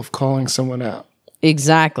goal of calling someone out?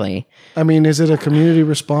 exactly? I mean, is it a community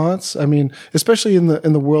response? I mean, especially in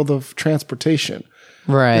the world of transportation,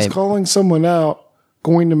 Right. is calling someone out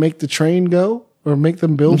going to make the train go or make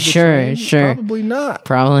them build the train? Sure. Probably not.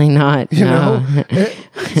 Probably not. You no. know?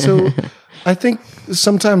 So I think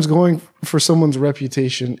sometimes going for someone's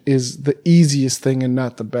reputation is the easiest thing and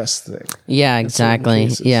not the best thing. Yeah, exactly.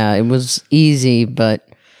 cases. Yeah, it was easy, but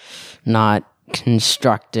not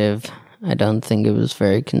constructive. I don't think it was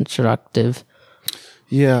very constructive.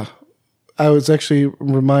 Yeah. I was actually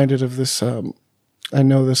reminded of this. I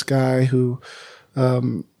know this guy who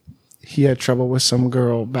he had trouble with some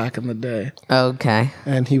girl back in the day. Okay.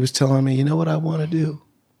 And he was telling me, you know what I want to do?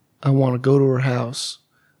 I want to go to her house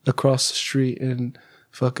across the street and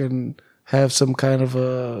fucking have some kind of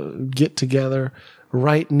a get together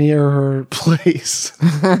right near her place.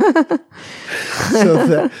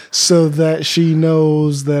 so that she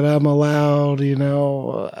knows that I'm allowed,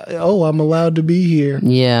 I'm allowed to be here.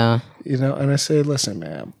 Yeah. And I said, listen,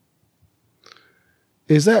 ma'am,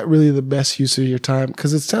 is that really the best use of your time?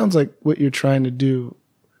 Because it sounds like what you're trying to do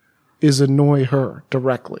is annoy her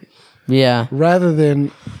directly Yeah. rather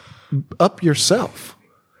than up yourself.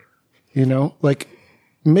 Like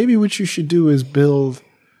maybe what you should do is build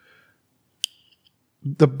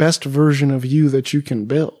the best version of you that you can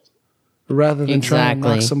build rather than trying to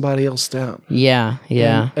knock Exactly. somebody else down. Yeah.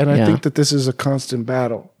 Yeah. And I yeah. think that this is a constant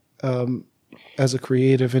battle as a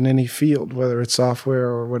creative in any field, whether it's software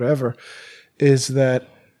or whatever, is that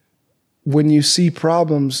when you see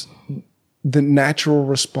problems, the natural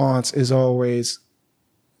response is always,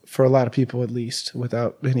 for a lot of people at least,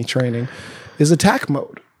 without any training, is attack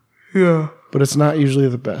mode. Yeah. But it's not usually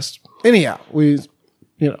the best. Anyhow, we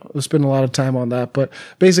spend a lot of time on that. But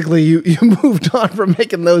basically, you moved on from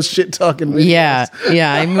making those shit talking videos.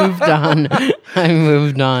 Yeah, I moved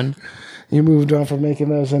on. You moved on from making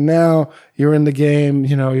those, and now you're in the game.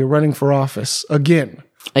 You're running for office again.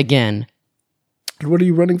 What are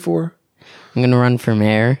you running for? I'm gonna run for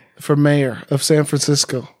mayor. For mayor of San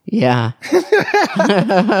Francisco. Yeah.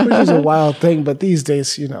 Which is a wild thing, but these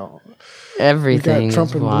days, everything we got Trump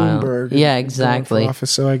is and wild. Bloomberg. Yeah, going exactly. for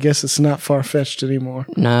office, so I guess it's not far-fetched anymore.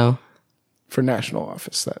 No, For national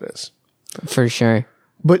office, that is. for sure.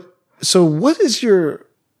 But, so what is your,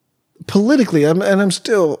 politically, I'm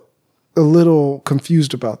still a little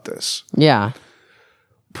confused about this. Yeah.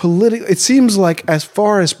 It seems like as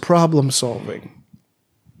far as problem solving,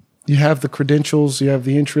 you have the credentials, you have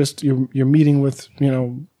the interest, you're meeting with,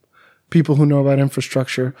 people who know about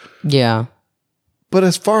infrastructure. Yeah. But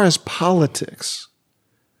as far as politics,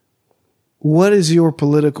 what is your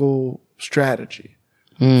political strategy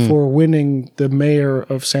for winning the mayor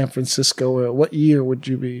of San Francisco? What year will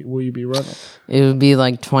you be running? It would be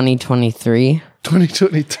like 2023.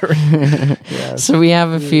 2023. Yeah. So we have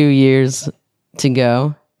a few years to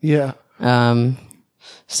go. Yeah.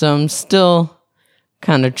 So I'm still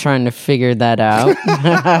kind of trying to figure that out.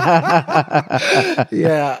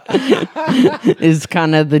 Yeah. Is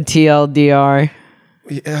kind of the TLDR.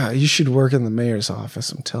 Yeah. You should work in the mayor's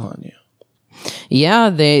office, I'm telling you. Yeah,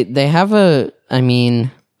 they have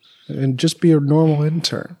And just be a normal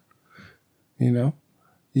intern.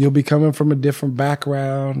 You'll be coming from a different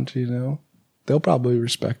background, They'll probably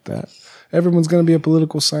respect that. Everyone's going to be a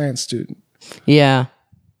political science student. Yeah.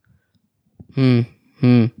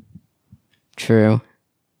 True.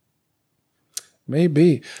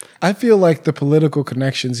 Maybe. I feel like the political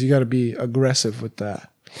connections, you got to be aggressive with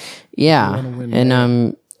that. Yeah. wanna win And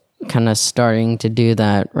I'm kind of starting to do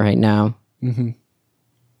that right now.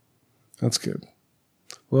 That's good.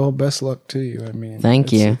 Well, best luck to you.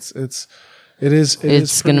 Thank you. It is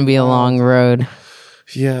It's going to be a long road.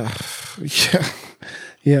 Yeah.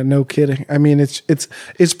 Yeah, no kidding.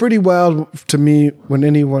 It's pretty wild to me when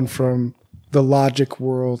anyone from the logic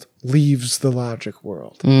world leaves the logic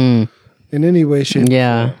world. In any way, shape, or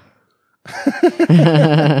Yeah.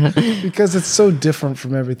 because it's so different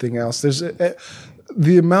from everything else. There's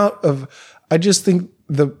the amount of, I just think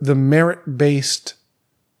the merit-based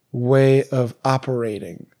way of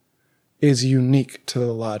operating is unique to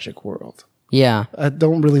the logic world. Yeah. I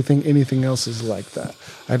don't really think anything else is like that.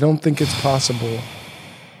 I don't think it's possible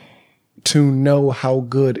to know how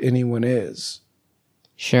good anyone is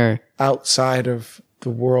Sure. outside of the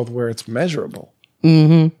world where it's measurable.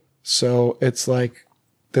 So it's like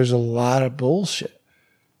there's a lot of bullshit,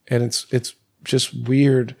 and it's just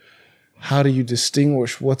weird. How do you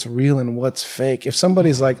distinguish what's real and what's fake? If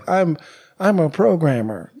somebody's like, I'm a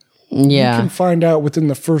programmer, you Yeah. can find out within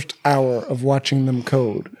the first hour of watching them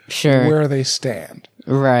code Sure. where they stand.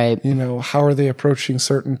 Right. How are they approaching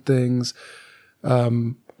certain things?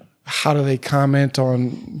 How do they comment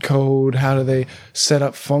on code? How do they set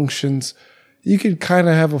up functions? You could kind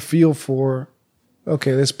of have a feel for,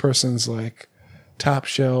 okay, this person's like top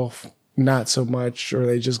shelf, not so much, or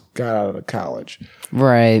they just got out of college.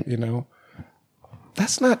 Right.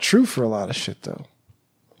 That's not true for a lot of shit, though.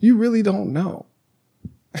 You really don't know.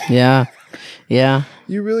 Yeah. Yeah.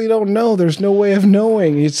 You really don't know. There's no way of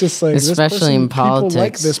knowing. It's just like, Especially in people like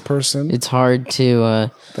politics. this person. It's hard to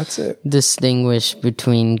That's it. distinguish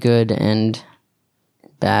between good and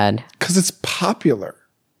bad. Because it's popular.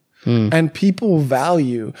 And people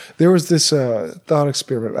value. There was this thought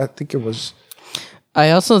experiment. I think it was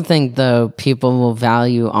I also think, though, people will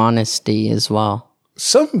value honesty as well.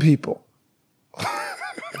 some people.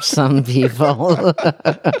 Some people.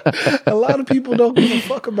 A lot of people don't give a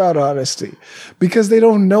fuck about honesty because they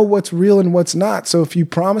don't know what's real and what's not. So if you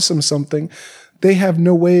promise them something, they have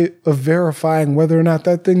no way of verifying whether or not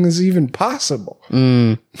that thing is even possible.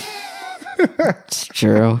 It's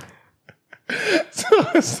true. So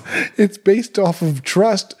it's based off of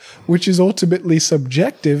trust, which is ultimately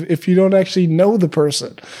subjective if you don't actually know the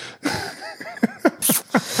person.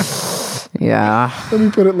 Yeah. Let me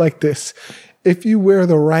put it like this. If you wear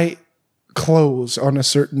the right clothes on a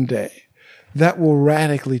certain day, that will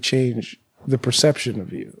radically change the perception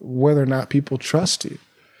of you, whether or not people trust you.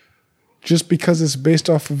 Just because it's based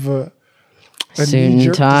off of a Suit and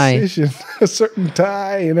knee-jerk tie. decision, a certain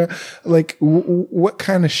tie, like what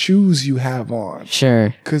kind of shoes you have on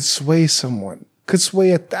Sure. could sway someone, could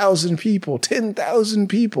sway 1,000 people, 10,000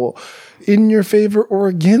 people in your favor or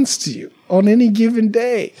against you on any given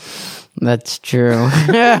day. That's true.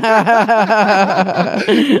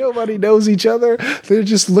 Nobody knows each other. They're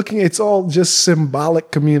just looking. It's all just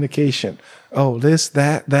symbolic communication. Oh, this,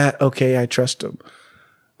 that. Okay, I trust him.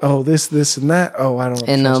 Oh, this, and that. Oh, I don't.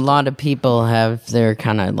 And a lot of people have their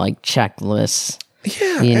kind of like checklists.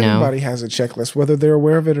 Yeah, know? everybody has a checklist, whether they're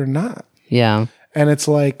aware of it or not. Yeah. And it's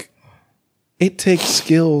like, it takes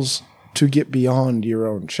skills to get beyond your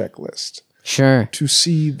own checklist. Sure. To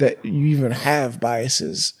see that you even have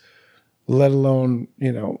biases, let alone,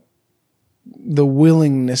 the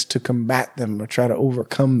willingness to combat them or try to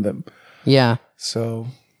overcome them. Yeah. So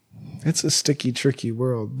it's a sticky, tricky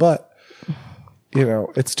world, but,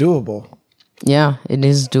 it's doable. Yeah, it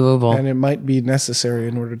is doable. And it might be necessary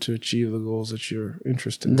in order to achieve the goals that you're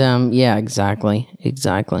interested in. Yeah, exactly.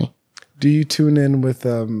 Do you tune in with,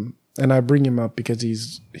 and I bring him up because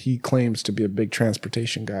he claims to be a big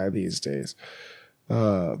transportation guy these days.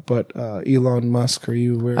 But Elon Musk, are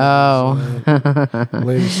you aware of his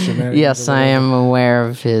latest shenanigans? Yes, I am aware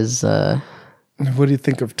of his... What do you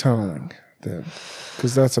think of tunneling then?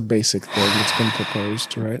 Because that's a basic thing that's been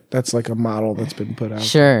proposed, right? That's like a model that's been put out.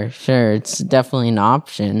 Sure. It's definitely an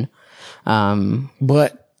option.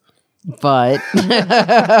 But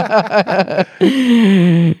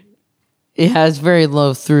it has very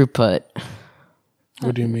low throughput.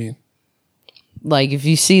 What do you mean? Like, if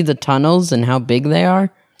you see the tunnels and how big they are,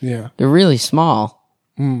 yeah, they're really small.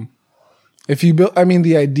 If you built,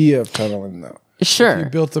 the idea of tunneling, though. Sure. If you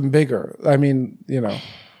built them bigger.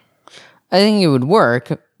 I think it would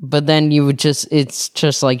work, but then it's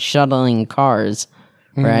just like shuttling cars,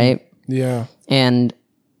 right? Yeah. And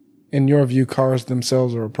in your view, cars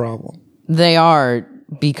themselves are a problem. they are,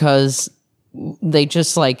 because they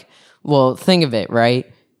just think of it,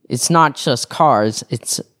 right? It's not just cars,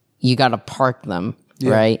 you got to park them,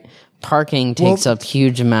 right? Parking takes up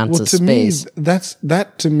huge amounts of space.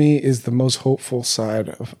 That to me is the most hopeful side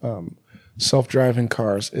of self-driving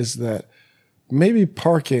cars, is that maybe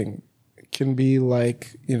parking can be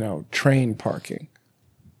like, train parking,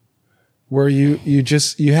 where you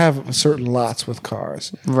have certain lots with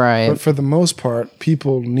cars. Right. But for the most part,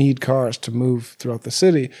 people need cars to move throughout the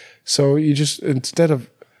city. So you just, instead of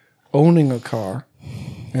owning a car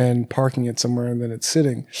and parking it somewhere and then it's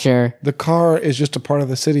sitting, Sure. the car is just a part of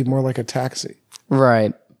the city, more like a taxi.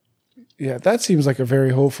 Right. Yeah, that seems like a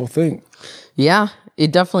very hopeful thing. Yeah,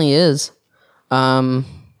 it definitely is.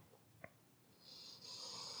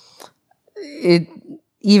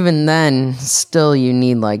 Even then, still you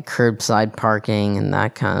need like curbside parking and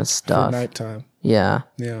that kind of For stuff. nighttime. Yeah.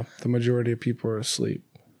 Yeah, the majority of people are asleep.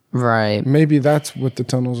 Right. Maybe that's what the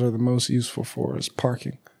tunnels are the most useful for, is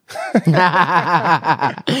parking.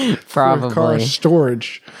 Probably. Car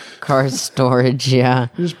storage. Car storage, yeah.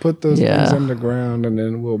 You just put those things underground and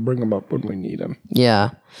then we'll bring them up when we need them.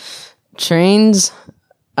 Yeah. Trains,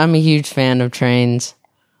 I'm a huge fan of trains.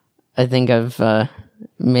 I think I've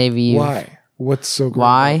maybe... Why? What's so great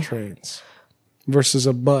about trains versus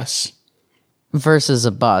a bus? Versus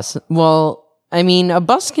a bus. Well, a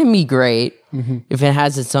bus can be great if it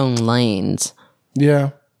has its own lanes.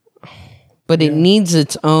 Yeah. But it needs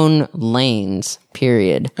its own lanes,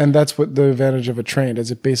 period. And that's what the advantage of a train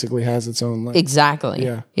is. It basically has its own lane. Exactly.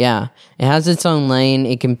 Yeah. Yeah. It has its own lane.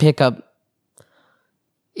 It can pick up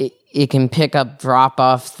drop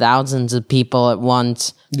off thousands of people at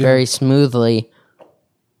once very smoothly.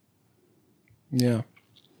 Yeah.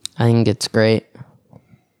 I think it's great.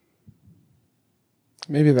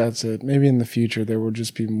 Maybe that's it. Maybe in the future there will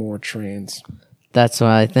just be more trains. That's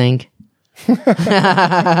what I think.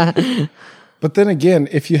 But then again,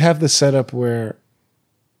 if you have the setup where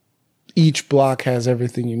each block has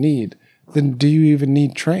everything you need, then do you even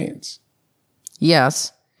need trains?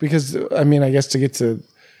 Yes. Because, I guess to get to...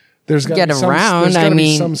 There's got to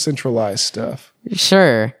be some centralized stuff.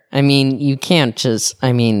 Sure. You can't just...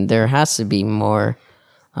 there has to be more...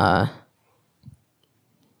 You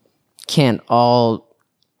can't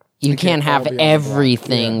have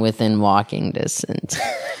everything within walking distance.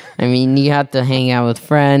 You have to hang out with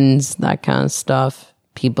friends, that kind of stuff.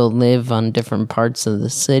 People live on different parts of the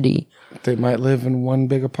city. They might live in one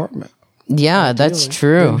big apartment. Yeah, that's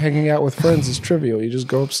true. Then hanging out with friends is trivial. You just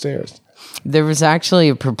go upstairs. There was actually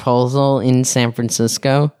a proposal in San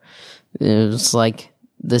Francisco. It was like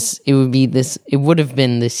this. It would have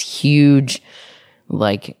been this huge,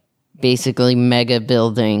 basically mega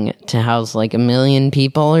building to house 1 million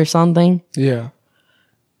people or something. Yeah.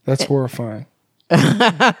 That's horrifying.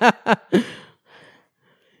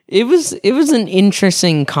 It was an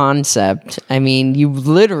interesting concept. You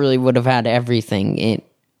literally would have had everything you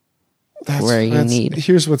need.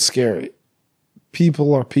 Here's what's scary.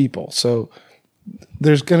 People are people. So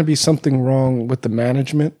there's going to be something wrong with the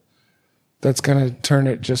management that's going to turn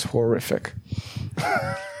it just horrific.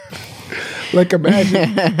 Like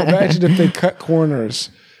imagine if they cut corners,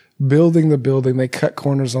 building the building, they cut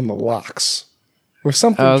corners on the locks or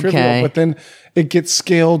something trivial, but then it gets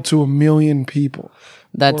scaled to 1 million people.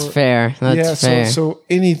 That's fair. That's fair. So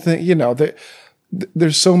anything,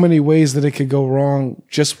 there's so many ways that it could go wrong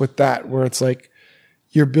just with that, where it's like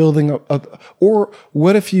you're building or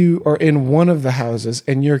what if you are in one of the houses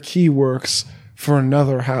and your key works for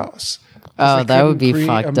another house? Oh, that would be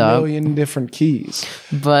fucked up. 1 million different keys.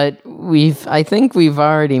 But I think we've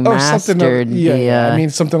already mastered I mean,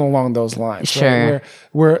 something along those lines. Sure. Right?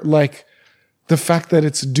 Where like the fact that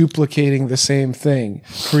it's duplicating the same thing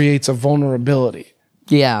creates a vulnerability.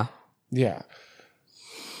 Yeah. Yeah.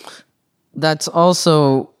 That's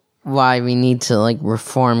also why we need to like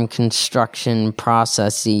reform construction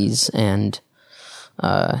processes and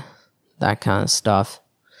that kind of stuff.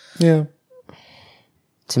 Yeah.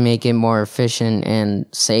 To make it more efficient and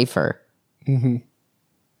safer. Mm-hmm.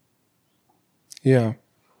 Yeah.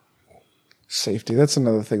 Safety. That's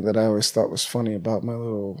another thing that I always thought was funny about my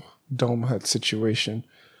little dome hut situation,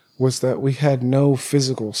 was that we had no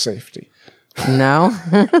physical safety. No?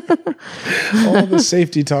 All the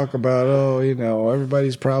safety talk about,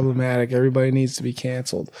 everybody's problematic, everybody needs to be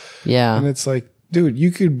canceled. Yeah. And it's like, dude,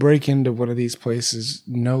 you could break into one of these places,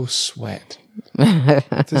 no sweat.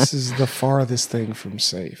 This is the farthest thing from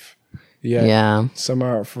safe. Yeah.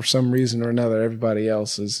 Somehow, for some reason or another, everybody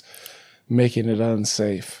else is making it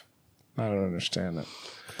unsafe. I don't understand it.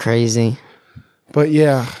 Crazy. But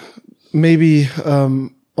yeah, maybe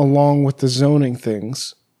along with the zoning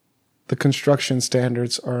things, the construction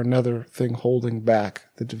standards are another thing holding back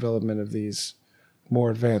the development of these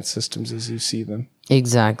more advanced systems as you see them.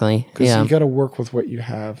 Exactly. Because you got to work with what you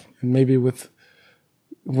have, and maybe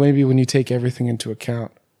when you take everything into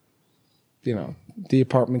account, the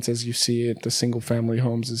apartments as you see it, the single family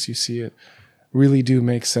homes as you see it, really do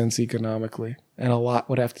make sense economically, and a lot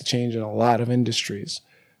would have to change in a lot of industries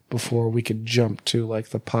before we could jump to like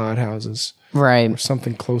the pod houses, right, or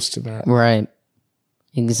something close to that. Right.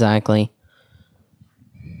 Exactly.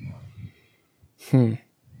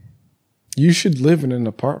 You should live in an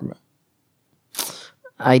apartment.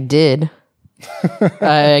 I did.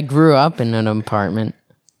 I grew up in an apartment.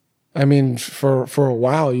 I mean, for a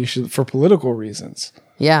while, you should, for political reasons.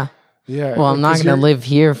 Yeah. Yeah. Well, I'm not going to live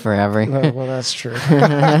here forever. Well, that's true.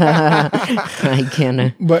 I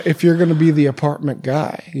can't. But if you're going to be the apartment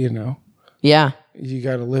guy, Yeah. you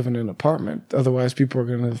got to live in an apartment. Otherwise, people are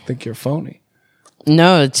going to think you're phony.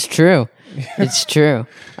 No, it's true. It's true.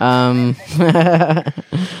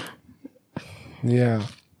 Yeah.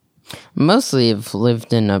 Mostly have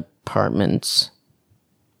lived in apartments.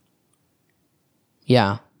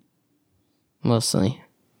 Yeah. Mostly.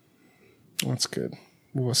 That's good.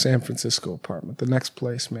 Well, a San Francisco apartment. The next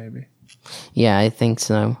place, maybe. Yeah, I think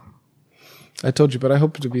so. I told you, but I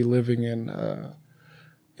hope to be living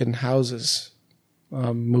in houses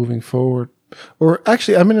moving forward. Or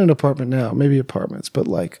actually, I'm in an apartment now, maybe apartments, but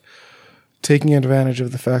like taking advantage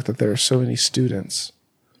of the fact that there are so many students.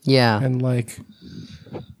 Yeah. And like,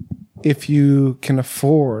 if you can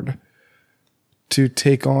afford to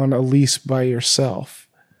take on a lease by yourself,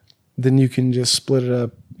 then you can just split it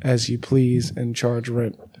up as you please and charge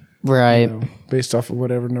rent. Right. Based off of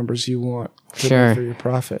whatever numbers you want Sure. for your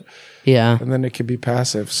profit. Yeah. And then it could be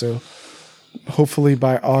passive. So hopefully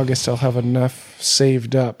by August, I'll have enough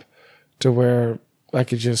saved up to where I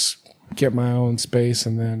could just get my own space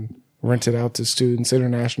and then rent it out to students,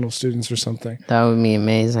 international students or something. That would be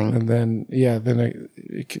amazing. And then,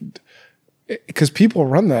 it could, because people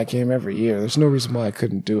run that game every year. There's no reason why I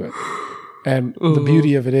couldn't do it. And the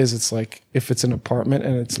beauty of it is, it's like, if it's an apartment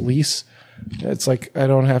and it's lease, it's like, I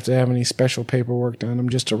don't have to have any special paperwork done. I'm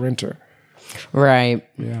just a renter. Right.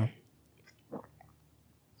 Yeah.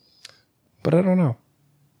 But I don't know.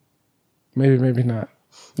 Maybe, maybe not.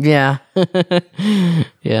 Yeah.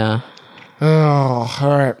 Yeah. Oh,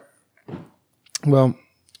 all right. Well,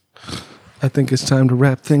 I think it's time to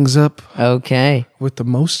wrap things up Okay. with the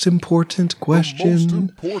most important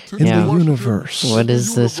question in Yeah. the universe. What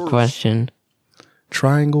is this question?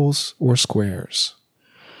 Triangles or squares?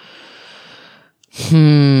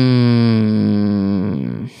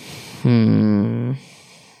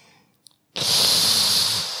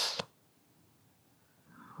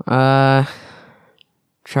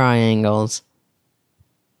 Triangles.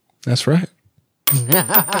 That's right.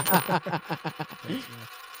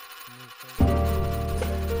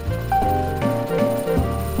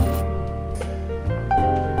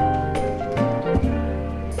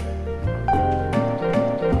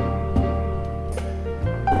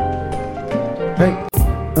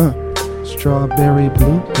 Strawberry,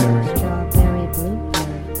 blueberry.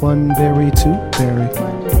 One berry, two berry.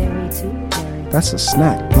 That's a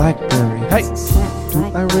snack, blackberry. Hey, do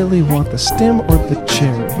I really want the stem or the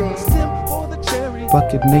cherry?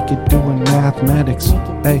 Bucket naked doing mathematics.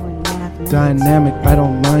 Hey, dynamic, I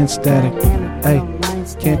don't mind static. Hey,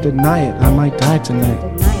 can't deny it, I might die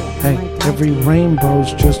tonight. Hey, every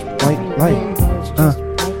rainbow's just white light.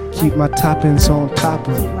 Keep my toppings on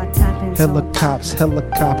topper. Helicopters,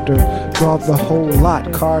 helicopter, draw the whole lot.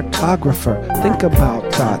 Cartographer, think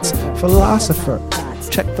about thoughts. Philosopher,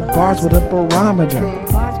 check the bars with a barometer.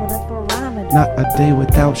 Not a day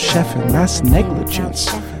without chefing, that's negligence.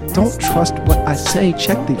 Don't trust what I say,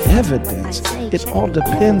 check the evidence. It all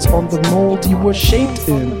depends on the mold you were shaped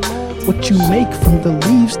in. What you make from the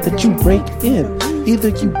leaves that you break in. Either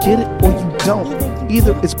you get it or you don't.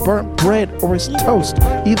 Either it's burnt bread or it's toast.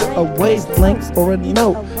 Either a wavelength or a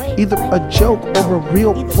note. Either a joke or a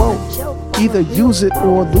real quote. Either use it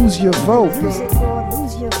or lose your vote.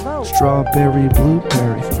 Strawberry,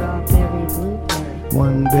 blueberry.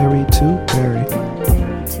 One berry, two berry.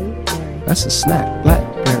 That's a snack,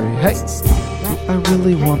 blackberry. Hey, do I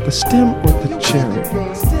really want the stem or the cherry?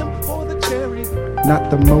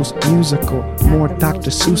 Not the most musical, more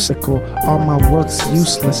Dr. Seussical. All my work's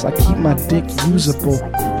useless, I keep my dick usable.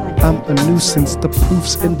 I'm a nuisance, the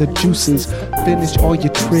proof's in the juices. Finish all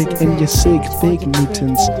your trig and your sig, fig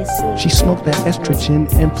Newtons. She smoked that estrogen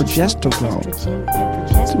and progesterone.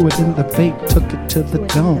 Threw it in the vape, took it to the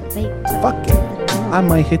dome. Fuck it, I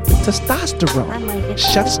might hit the testosterone.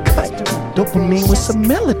 Chef's cut, dopamine with some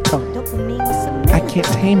melatonin. I can't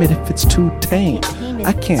tame it if it's too tame.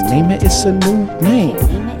 I can't name it, it's a new name.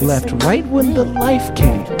 Left, right when the life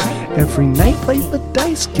came. Every night play the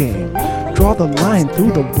dice game. Draw the line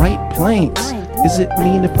through the right planes. Is it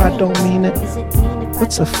mean if I don't mean it?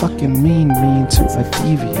 What's a fucking mean to a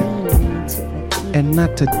deviant? And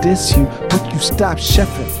not to diss you, but you stop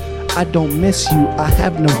chefing. I don't miss you, I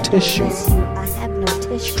have no tissue.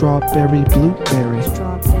 Strawberry, blueberry.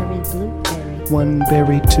 One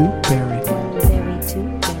berry, two berry.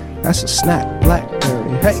 That's a snack,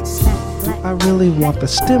 blackberry. Hey, do I really want the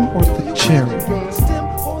stem or the cherry?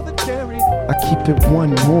 I keep it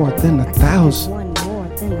one more than 1,000.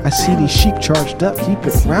 I see these sheep charged up, keep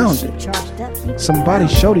it rounded. Somebody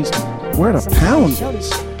show these where the pound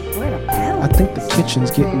is. I think the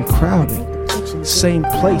kitchen's getting crowded. Same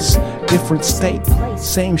place, different state.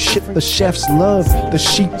 Same shit the chefs love, the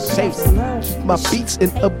sheep hate. Keep my beats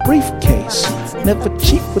in a briefcase. Never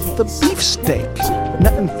cheap with the beefsteak.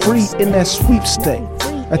 Nothing free in that sweepstake.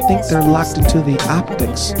 I think they're locked into the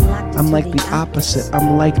optics. I'm like the opposite,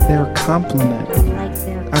 I'm like their complement.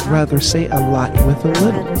 I'd rather say a lot with a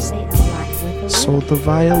little. Sold the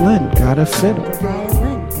violin, got a fiddle.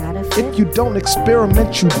 If you don't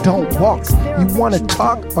experiment, you don't walk. You wanna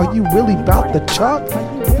talk? Are you really about the chalk?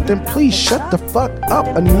 Then please shut the fuck up.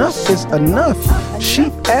 Enough is enough.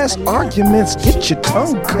 Sheep ass arguments, get your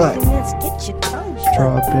tongue cut.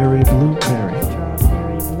 Strawberry, blueberry.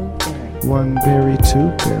 One berry,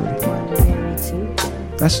 two berry.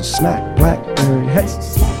 That's a snack, blackberry. Hey,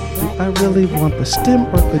 do I really want the stem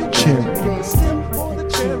or the cherry?